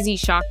a crazy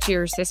shock to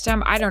your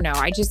system? I don't know.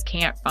 I just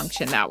can't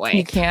function that way.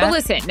 You can't? But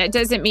listen, that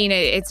doesn't mean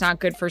it's not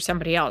good for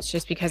somebody else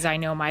just because I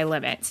know my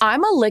limits.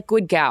 I'm a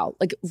liquid gal.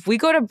 Like if we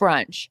go to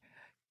brunch,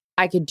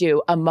 I could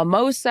do a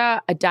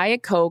mimosa, a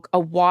Diet Coke, a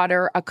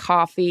water, a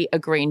coffee, a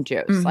green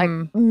juice, like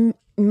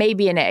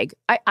maybe an egg.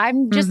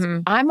 I'm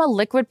a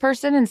liquid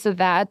person. And so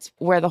that's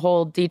where the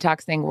whole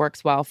detox thing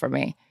works well for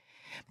me.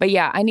 But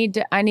yeah, I need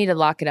to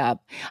lock it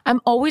up.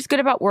 I'm always good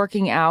about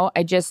working out.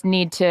 I just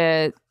need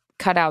to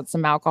cut out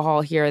some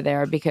alcohol here or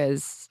there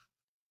because,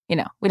 we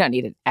don't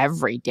need it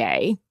every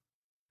day.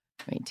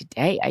 I mean,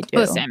 today I do.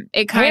 Listen,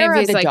 it kind of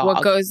is like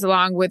what goes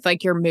along with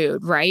like your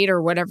mood, right?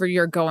 Or whatever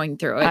you're going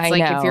through. It's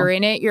like if you're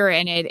in it, you're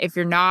in it. If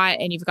you're not,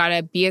 and you've got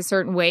to be a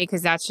certain way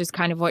because that's just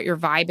kind of what your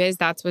vibe is,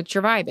 that's what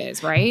your vibe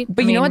is, right?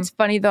 But you know what's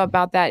funny though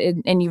about that,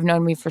 and you've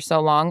known me for so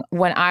long,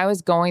 when I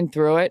was going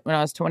through it, when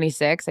I was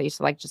 26, I used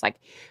to just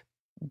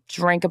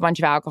drink a bunch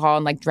of alcohol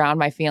and drown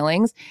my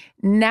feelings.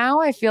 Now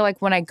I feel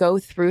like when I go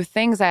through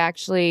things, I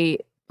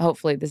actually,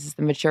 hopefully this is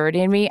the maturity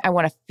in me, I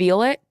want to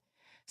feel it.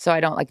 So I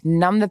don't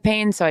numb the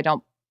pain. So I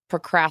don't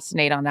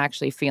procrastinate on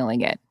actually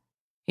feeling it.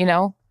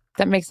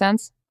 That makes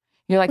sense?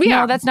 You're like,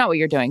 no, that's not what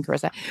you're doing,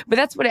 Carissa. But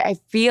that's what I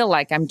feel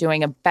like I'm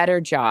doing a better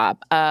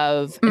job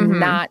of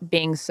not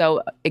being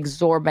so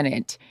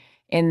exorbitant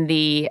in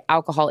the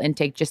alcohol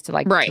intake just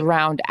to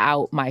drown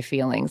out my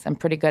feelings. I'm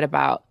pretty good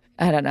about,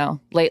 I don't know,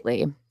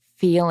 lately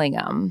feeling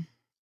them.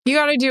 You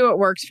got to do what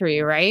works for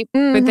you, right?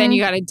 But then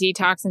you got to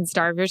detox and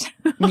starve yourself.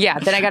 Yeah,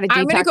 then I got to detox.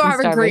 I'm going to go have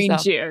a green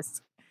myself.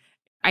 Juice.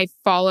 I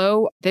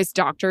follow this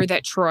doctor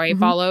that Troy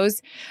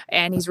follows,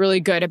 and he's really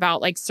good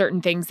about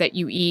certain things that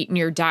you eat in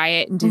your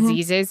diet and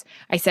diseases.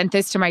 I sent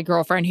this to my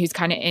girlfriend who's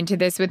kind of into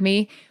this with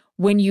me.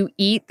 When you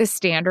eat the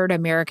standard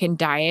American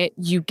diet,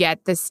 you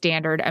get the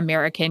standard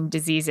American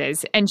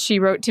diseases. And she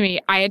wrote to me,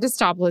 I had to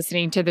stop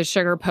listening to the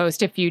sugar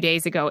post a few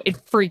days ago. It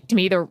freaked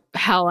me the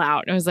hell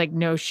out. And I was like,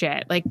 no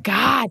shit.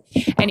 God.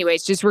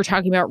 Anyways, just we're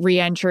talking about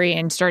re-entry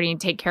and starting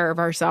to take care of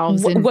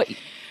ourselves. And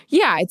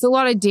yeah, it's a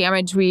lot of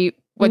damage. The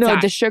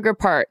sugar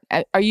part.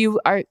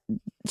 Are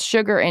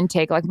sugar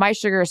intake, my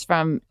sugar is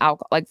from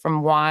alcohol,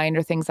 from wine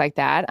or things like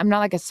that. I'm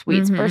not a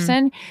sweets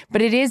person,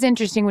 but it is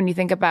interesting when you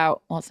think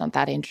about, it's not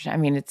that interesting. I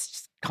mean, it's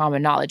just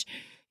common knowledge.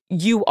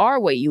 You are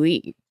what you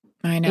eat.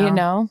 I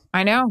know.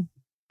 I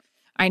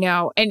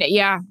know. And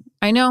yeah,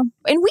 I know.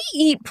 And we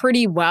eat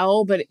pretty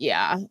well, but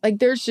yeah,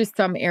 there's just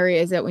some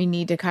areas that we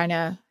need to kind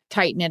of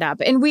tighten it up.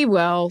 And we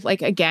will.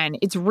 Again,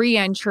 it's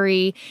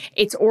re-entry.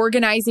 It's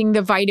organizing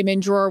the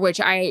vitamin drawer,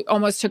 which I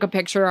almost took a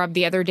picture of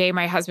the other day.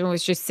 My husband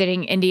was just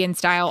sitting Indian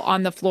style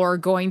on the floor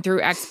going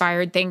through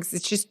expired things.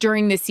 It's just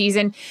during the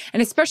season.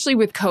 And especially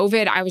with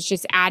COVID, I was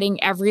just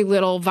adding every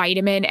little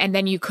vitamin and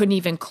then you couldn't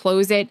even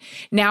close it.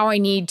 Now I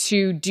need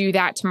to do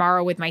that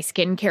tomorrow with my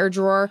skincare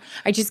drawer.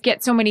 I just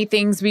get so many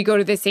things. We go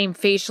to the same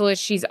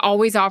facialist. She's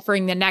always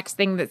offering the next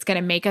thing that's going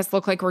to make us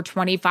look like we're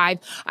 25.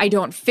 I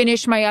don't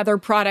finish my other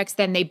products.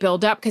 Then they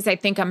build up because I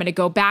think I'm going to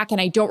go back and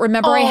I don't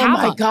remember I have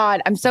them. Oh my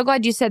God. I'm so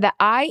glad you said that.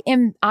 I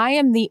am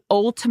the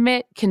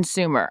ultimate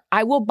consumer.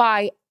 I will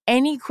buy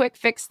any quick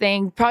fix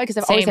thing, probably because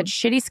I've always had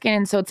shitty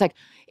skin. So it's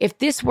if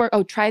this works,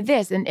 try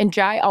this. And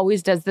Jai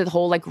always does the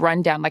whole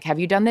rundown. Have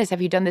you done this?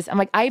 Have you done this? I'm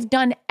I've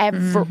done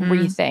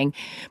everything.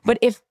 But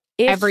if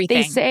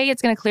they say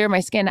it's going to clear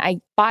my skin,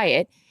 I buy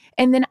it.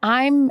 And then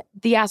I'm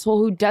the asshole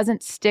who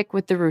doesn't stick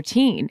with the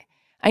routine.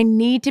 I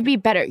need to be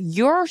better.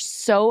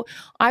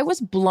 I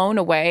was blown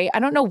away. I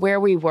don't know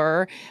where we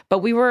were,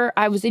 but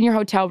I was in your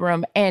hotel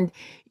room and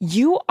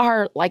you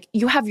are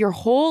you have your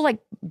whole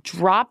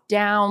drop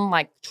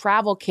down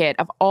travel kit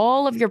of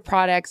all of your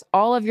products,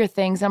 all of your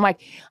things. I'm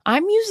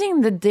I'm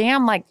using the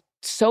damn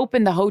soap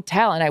in the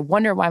hotel and I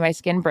wonder why my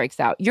skin breaks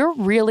out. You're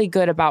really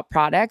good about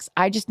products.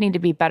 I just need to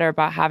be better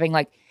about having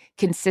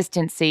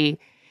consistency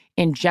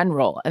in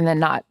general and then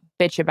not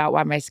bitch about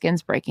why my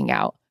skin's breaking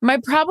out. My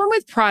problem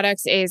with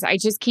products is I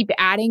just keep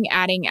adding,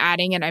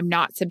 and I'm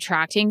not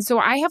subtracting. So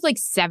I have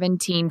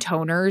 17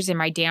 toners in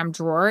my damn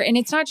drawer, and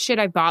it's not shit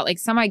I bought.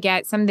 Some I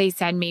get, some they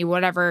send me,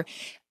 whatever.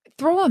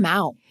 throw them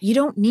out. You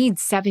don't need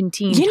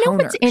 17 You know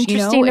toners, what's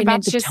interesting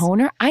about the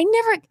toner? I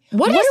never.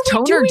 What does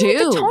toner do? With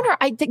the toner?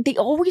 I think they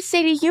always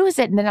say to use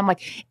it, and then I'm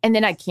like, and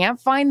then I can't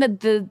find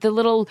the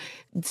little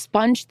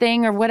sponge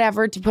thing or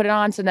whatever to put it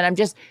on. So then I'm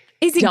just.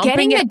 Is it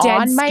getting the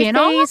dead on my skin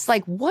face? off?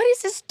 Like, what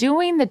is this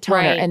doing, the toner?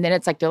 Right. And then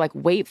it's like, they're like,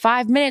 wait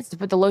 5 minutes to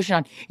put the lotion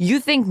on. You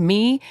think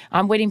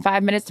I'm waiting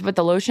 5 minutes to put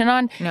the lotion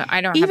on? No,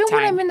 I don't Even have time.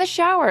 when I'm in the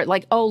shower,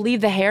 like, oh,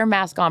 leave the hair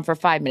mask on for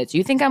 5 minutes.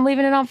 You think I'm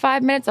leaving it on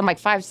 5 minutes? I'm like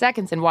 5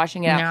 seconds and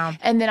washing it out. No.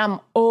 And then I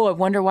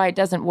wonder why it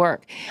doesn't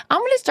work. I'm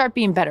going to start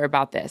being better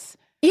about this.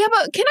 Yeah,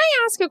 but can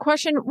I ask a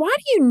question? Why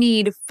do you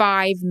need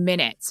 5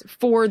 minutes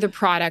for the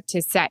product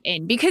to set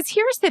in? Because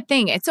here's the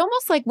thing. It's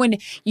almost like when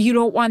you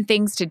don't want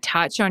things to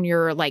touch on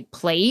your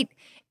plate.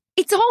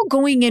 It's all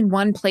going in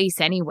one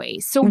place anyway.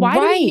 So why do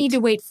we need to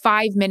wait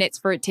 5 minutes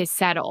for it to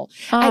settle?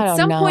 At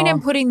some point,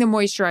 I'm putting the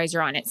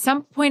moisturizer on. At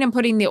some point, I'm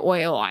putting the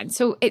oil on.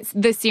 So it's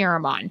the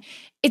serum on.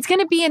 It's going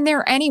to be in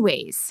there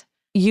anyways.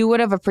 You would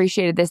have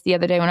appreciated this the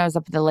other day when I was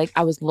up at the lake.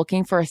 I was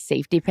looking for a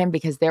safety pin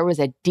because there was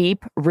a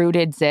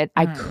deep-rooted zit.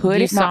 I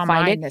could not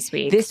find it this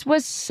week. This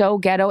was so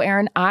ghetto,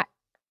 Erin.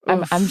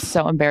 I'm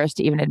so embarrassed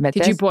to even admit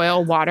this. Did you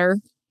boil water?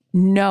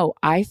 No,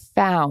 I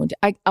found.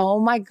 Oh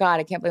my God,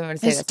 I can't believe I'm going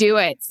to say this. Just do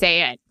it.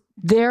 Say it.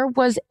 There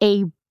was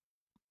a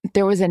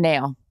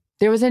nail.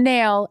 There was a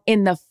nail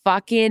in the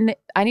fucking.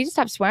 I need to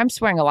stop swearing. I'm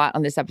swearing a lot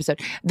on this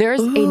episode. There's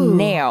a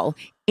nail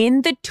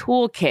in the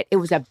toolkit. It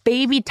was a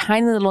baby,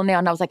 tiny little nail.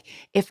 And I was like,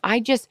 if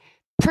I just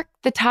prick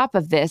the top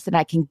of this and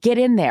I can get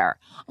in there.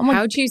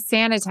 How'd you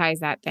sanitize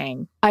that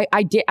thing?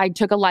 I did. I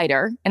took a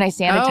lighter and I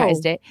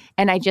sanitized it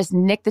and I just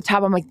nicked the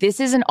top. I'm like,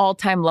 this is an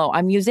all-time low.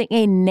 I'm using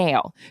a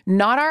nail,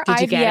 not our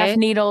IVF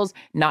needles,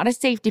 not a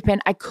safety pin.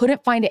 I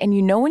couldn't find it. And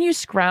you know when you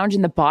scrounge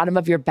in the bottom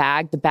of your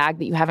bag, the bag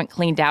that you haven't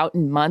cleaned out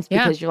in months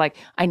because you're like,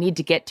 I need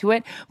to get to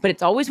it. But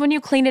it's always when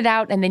you clean it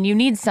out and then you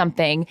need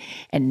something.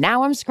 And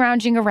now I'm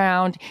scrounging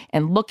around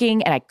and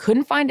looking and I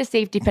couldn't find a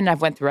safety pin.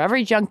 I've went through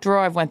every junk drawer.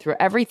 I've went through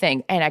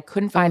everything and I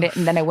couldn't find it.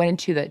 And then I went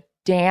into the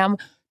damn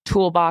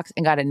toolbox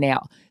and got a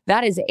nail.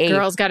 That is a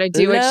girl's got to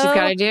do what she's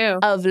got to do.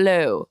 Of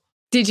low.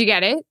 Did you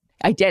get it?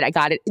 I did. I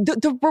got it.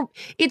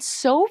 It's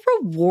so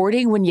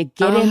rewarding when you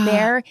get in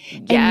there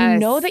and you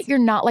know that you're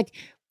not like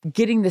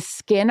getting the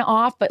skin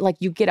off, but like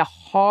you get a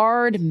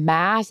hard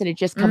mass and it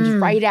just comes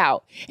right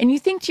out. And you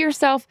think to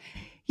yourself,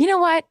 you know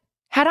what?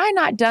 Had I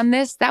not done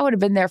this, that would have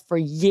been there for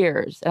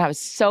years. And I was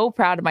so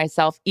proud of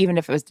myself, even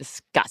if it was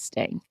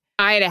disgusting.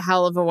 I had a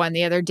hell of a one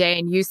the other day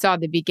and you saw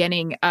the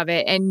beginning of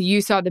it and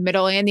you saw the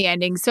middle and the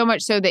ending, so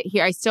much so that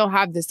here I still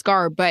have the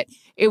scar, but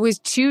it was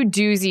 2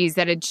 doozies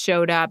that had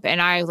showed up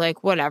and I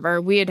like, whatever.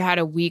 We had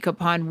a week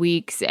upon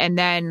weeks and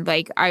then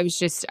I was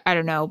just, I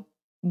don't know,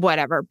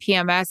 whatever,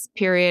 PMS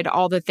period,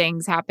 all the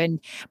things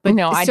happened. But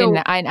no, I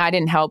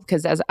didn't help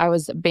because as I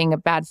was being a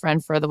bad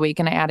friend for the week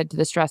and I added to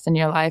the stress in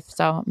your life.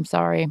 So I'm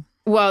sorry.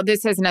 Well,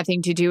 this has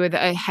nothing to do with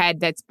a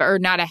head or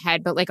not a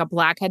head, but like a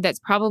blackhead that's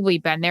probably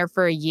been there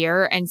for a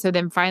year. And so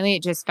then finally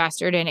it just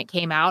festered and it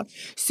came out.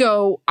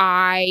 So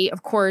I,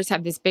 of course,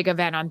 have this big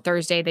event on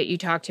Thursday that you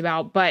talked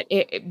about, but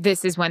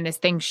this is when this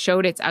thing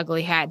showed its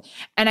ugly head.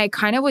 And I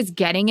kind of was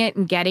getting it.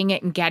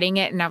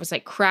 And I was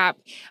like, crap,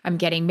 I'm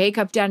getting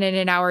makeup done in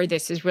an hour.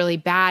 This is really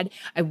bad.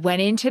 I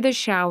went into the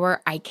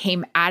shower. I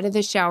came out of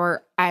the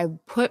shower. I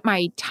put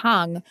my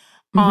tongue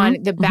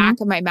on the back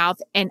of my mouth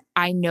and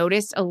I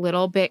noticed a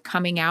little bit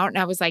coming out and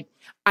I was like,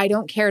 I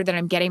don't care that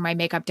I'm getting my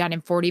makeup done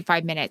in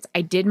 45 minutes.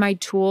 I did my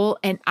tool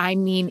and I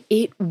mean,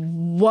 it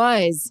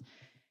was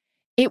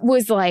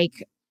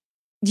like,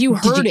 you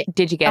heard it.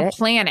 Did you get it? A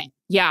planet.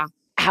 Yeah.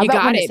 How you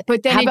about got it.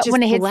 But then it just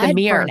when it hits the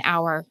mirror for an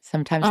hour.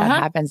 Sometimes that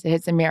happens. It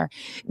hits the mirror.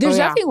 There's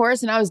nothing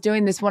worse. And I was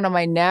doing this one on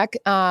my neck.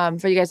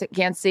 For you guys that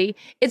can't see,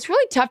 it's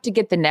really tough to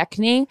get the neck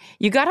knee.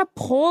 You got to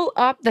pull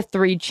up the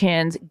 3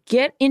 chins,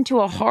 get into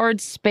a hard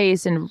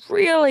space, and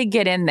really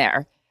get in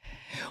there.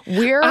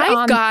 Go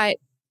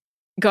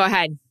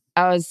ahead.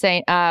 I was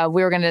saying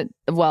we were going to,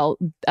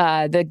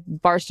 the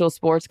Barstool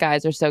Sports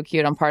guys are so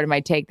cute on Part of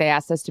My Take. They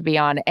asked us to be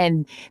on.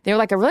 And they were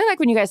like, I really like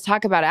when you guys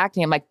talk about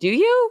acne. I'm like, do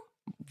you?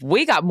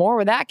 We got more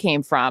where that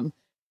came from.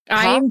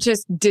 I am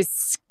just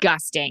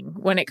disgusting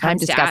when it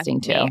comes to disgusting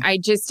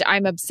acne. too.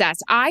 I'm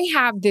obsessed. I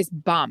have this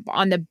bump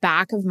on the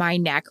back of my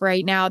neck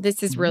right now.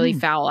 This is really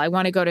foul. I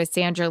want to go to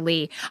Sandra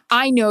Lee.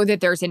 I know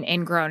that there's an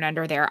ingrown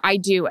under there. I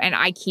do. And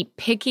I keep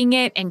picking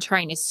it and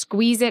trying to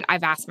squeeze it.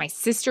 I've asked my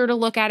sister to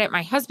look at it.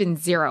 My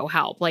husband's zero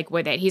help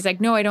with it. He's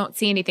like, no, I don't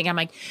see anything. I'm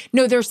like,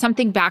 no, there's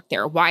something back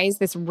there. Why is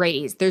this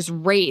raised? There's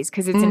raised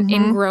because it's an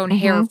ingrown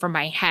hair from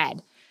my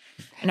head.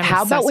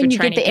 How about when you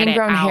get the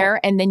ingrown hair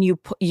and then you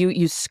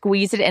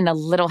squeeze it and a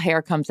little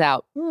hair comes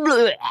out?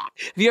 Have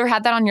you ever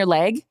had that on your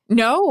leg?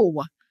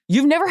 No.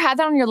 You've never had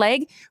that on your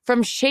leg?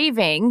 From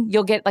shaving,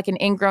 you'll get like an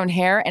ingrown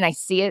hair and I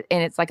see it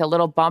and it's like a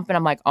little bump and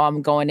I'm like, oh,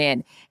 I'm going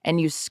in. And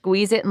you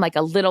squeeze it and like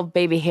a little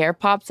baby hair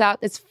pops out.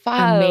 It's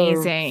foul.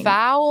 Amazing.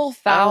 Foul.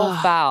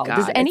 God,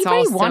 Does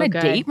anybody want to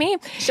date me?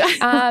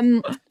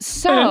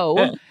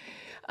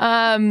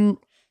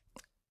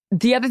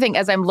 The other thing,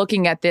 as I'm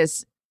looking at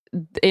this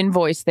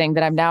invoice thing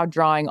that I'm now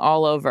drawing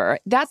all over.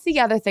 That's the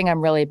other thing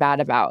I'm really bad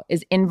about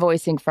is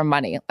invoicing for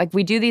money. Like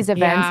we do these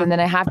events and then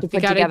I have to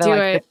put together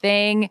like the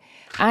thing.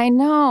 I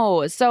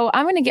know. So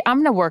I'm going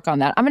to work on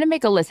that. I'm going to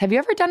make a list. Have you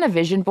ever done a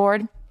vision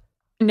board?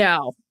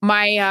 No.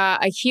 My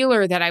a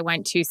healer that I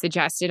went to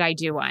suggested I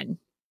do one.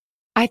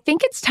 I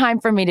think it's time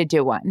for me to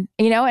do one,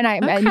 and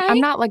I'm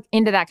not like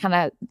into that kind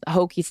of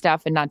hokey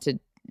stuff and not to,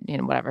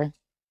 whatever,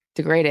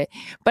 degrade it.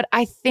 But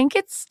I think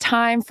it's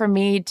time for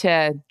me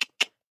to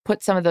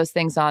put some of those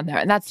things on there,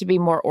 and that's to be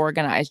more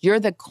organized. You're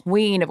the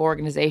queen of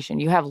organization.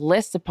 You have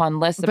lists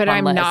upon lists upon lists.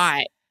 But I'm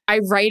not. I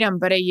write them,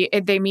 but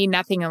they mean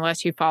nothing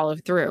unless you follow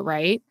through,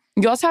 right?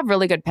 You also have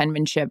really good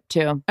penmanship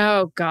too.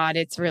 Oh God,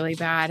 it's really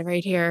bad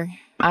right here.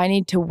 I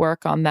need to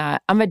work on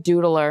that. I'm a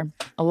doodler.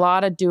 A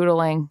lot of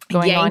doodling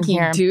going on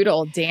here. Yankee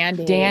Doodle,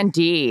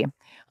 dandy.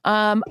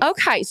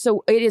 Okay,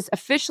 so it is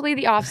officially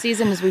the off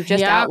season, as we've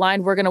just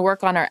outlined. We're going to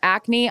work on our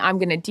acne. I'm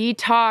going to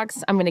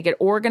detox. I'm going to get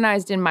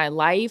organized in my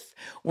life.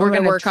 We're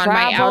going to work on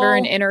my outer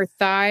and inner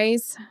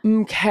thighs.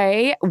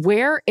 Okay,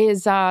 where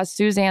is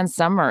Suzanne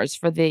Summers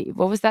for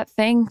what was that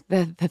thing?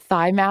 The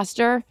Thigh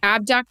Master?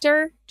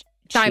 Abductor?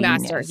 Thigh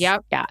Master,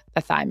 yep. Yeah,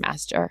 the Thigh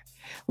Master.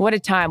 What a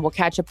time. We'll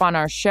catch up on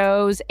our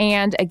shows.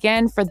 And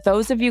again, for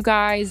those of you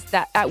guys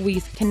that we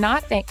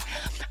cannot thank,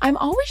 I'm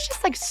always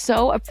just like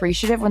so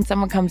appreciative when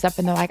someone comes up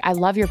and they're like, I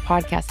love your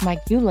podcast. I'm like,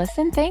 you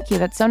listen? Thank you.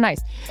 That's so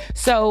nice.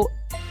 So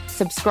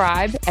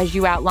subscribe, as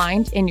you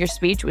outlined in your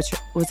speech, which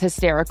was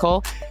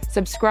hysterical.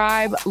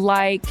 Subscribe,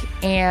 like,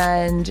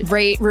 and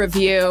rate,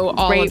 review,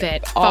 all of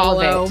it.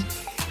 Follow.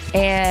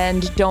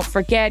 And don't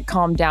forget,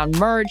 Calm Down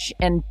merch,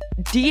 and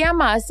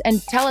DM us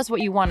and tell us what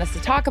you want us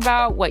to talk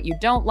about, what you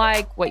don't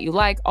like, what you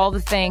like, all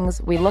the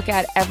things. We look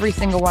at every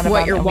single one of them.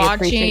 What you're watching. We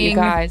appreciate you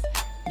guys.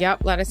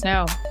 Yep, let us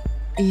know.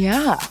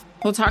 Yeah.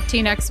 We'll talk to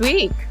you next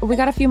week. We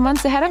got a few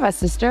months ahead of us,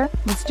 sister.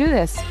 Let's do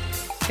this.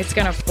 It's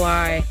going to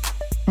fly.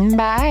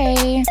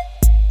 Bye.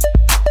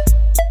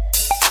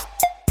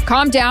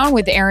 Calm Down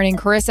with Aaron and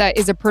Carissa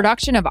is a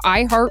production of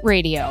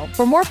iHeartRadio.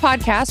 For more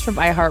podcasts from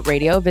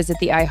iHeartRadio, visit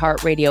the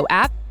iHeartRadio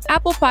app,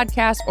 Apple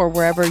Podcasts, or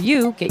wherever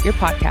you get your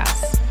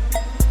podcasts.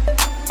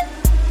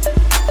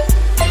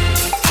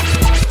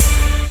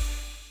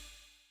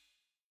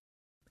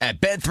 At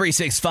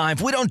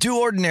Bet365, we don't do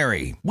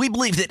ordinary. We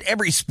believe that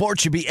every sport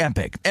should be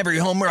epic. Every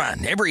home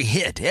run, every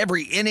hit,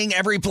 every inning,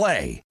 every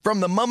play. From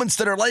the moments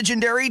that are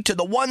legendary to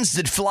the ones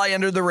that fly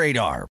under the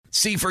radar.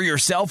 See for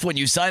yourself when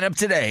you sign up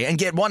today and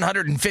get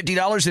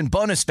 $150 in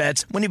bonus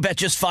bets when you bet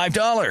just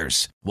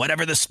 $5.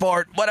 Whatever the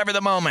sport, whatever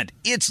the moment,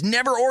 it's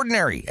never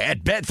ordinary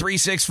at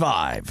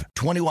Bet365.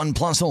 21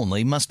 plus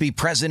only. Must be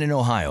present in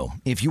Ohio.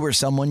 If you or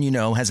someone you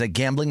know has a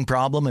gambling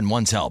problem and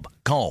wants help,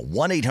 call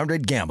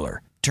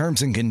 1-800-GAMBLER.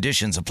 Terms and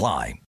conditions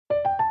apply.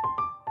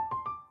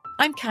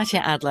 I'm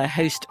Katya Adler,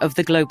 host of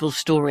The Global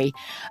Story.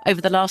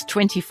 Over the last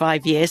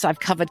 25 years,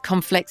 I've covered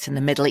conflicts in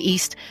the Middle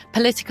East,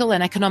 political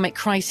and economic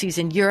crises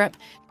in Europe,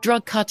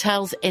 drug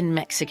cartels in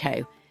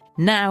Mexico.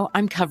 Now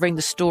I'm covering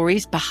the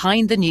stories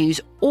behind the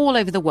news all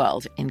over the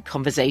world in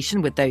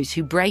conversation with those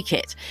who break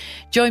it.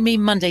 Join me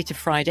Monday to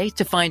Friday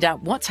to find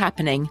out what's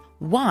happening,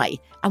 why,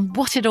 and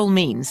what it all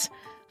means.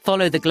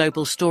 Follow The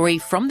Global Story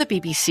from the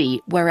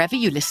BBC wherever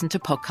you listen to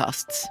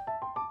podcasts.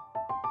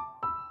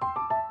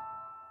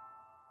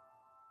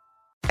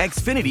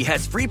 Xfinity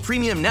has free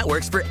premium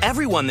networks for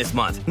everyone this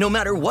month, no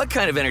matter what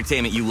kind of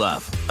entertainment you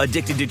love.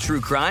 Addicted to true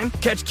crime?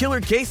 Catch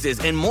killer cases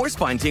and more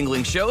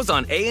spine-tingling shows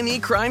on A&E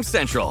Crime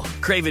Central.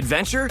 Crave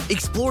adventure?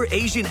 Explore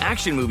Asian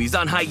action movies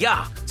on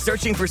Hi-Ya.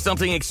 Searching for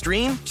something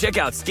extreme? Check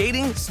out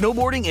skating,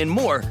 snowboarding, and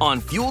more on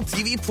Fuel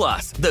TV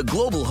Plus, the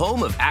global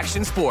home of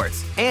action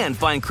sports. And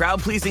find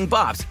crowd-pleasing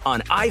bops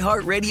on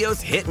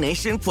iHeartRadio's Hit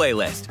Nation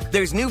playlist.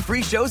 There's new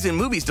free shows and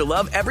movies to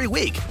love every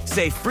week.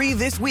 Say free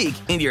this week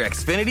in your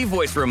Xfinity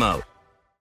voice remote.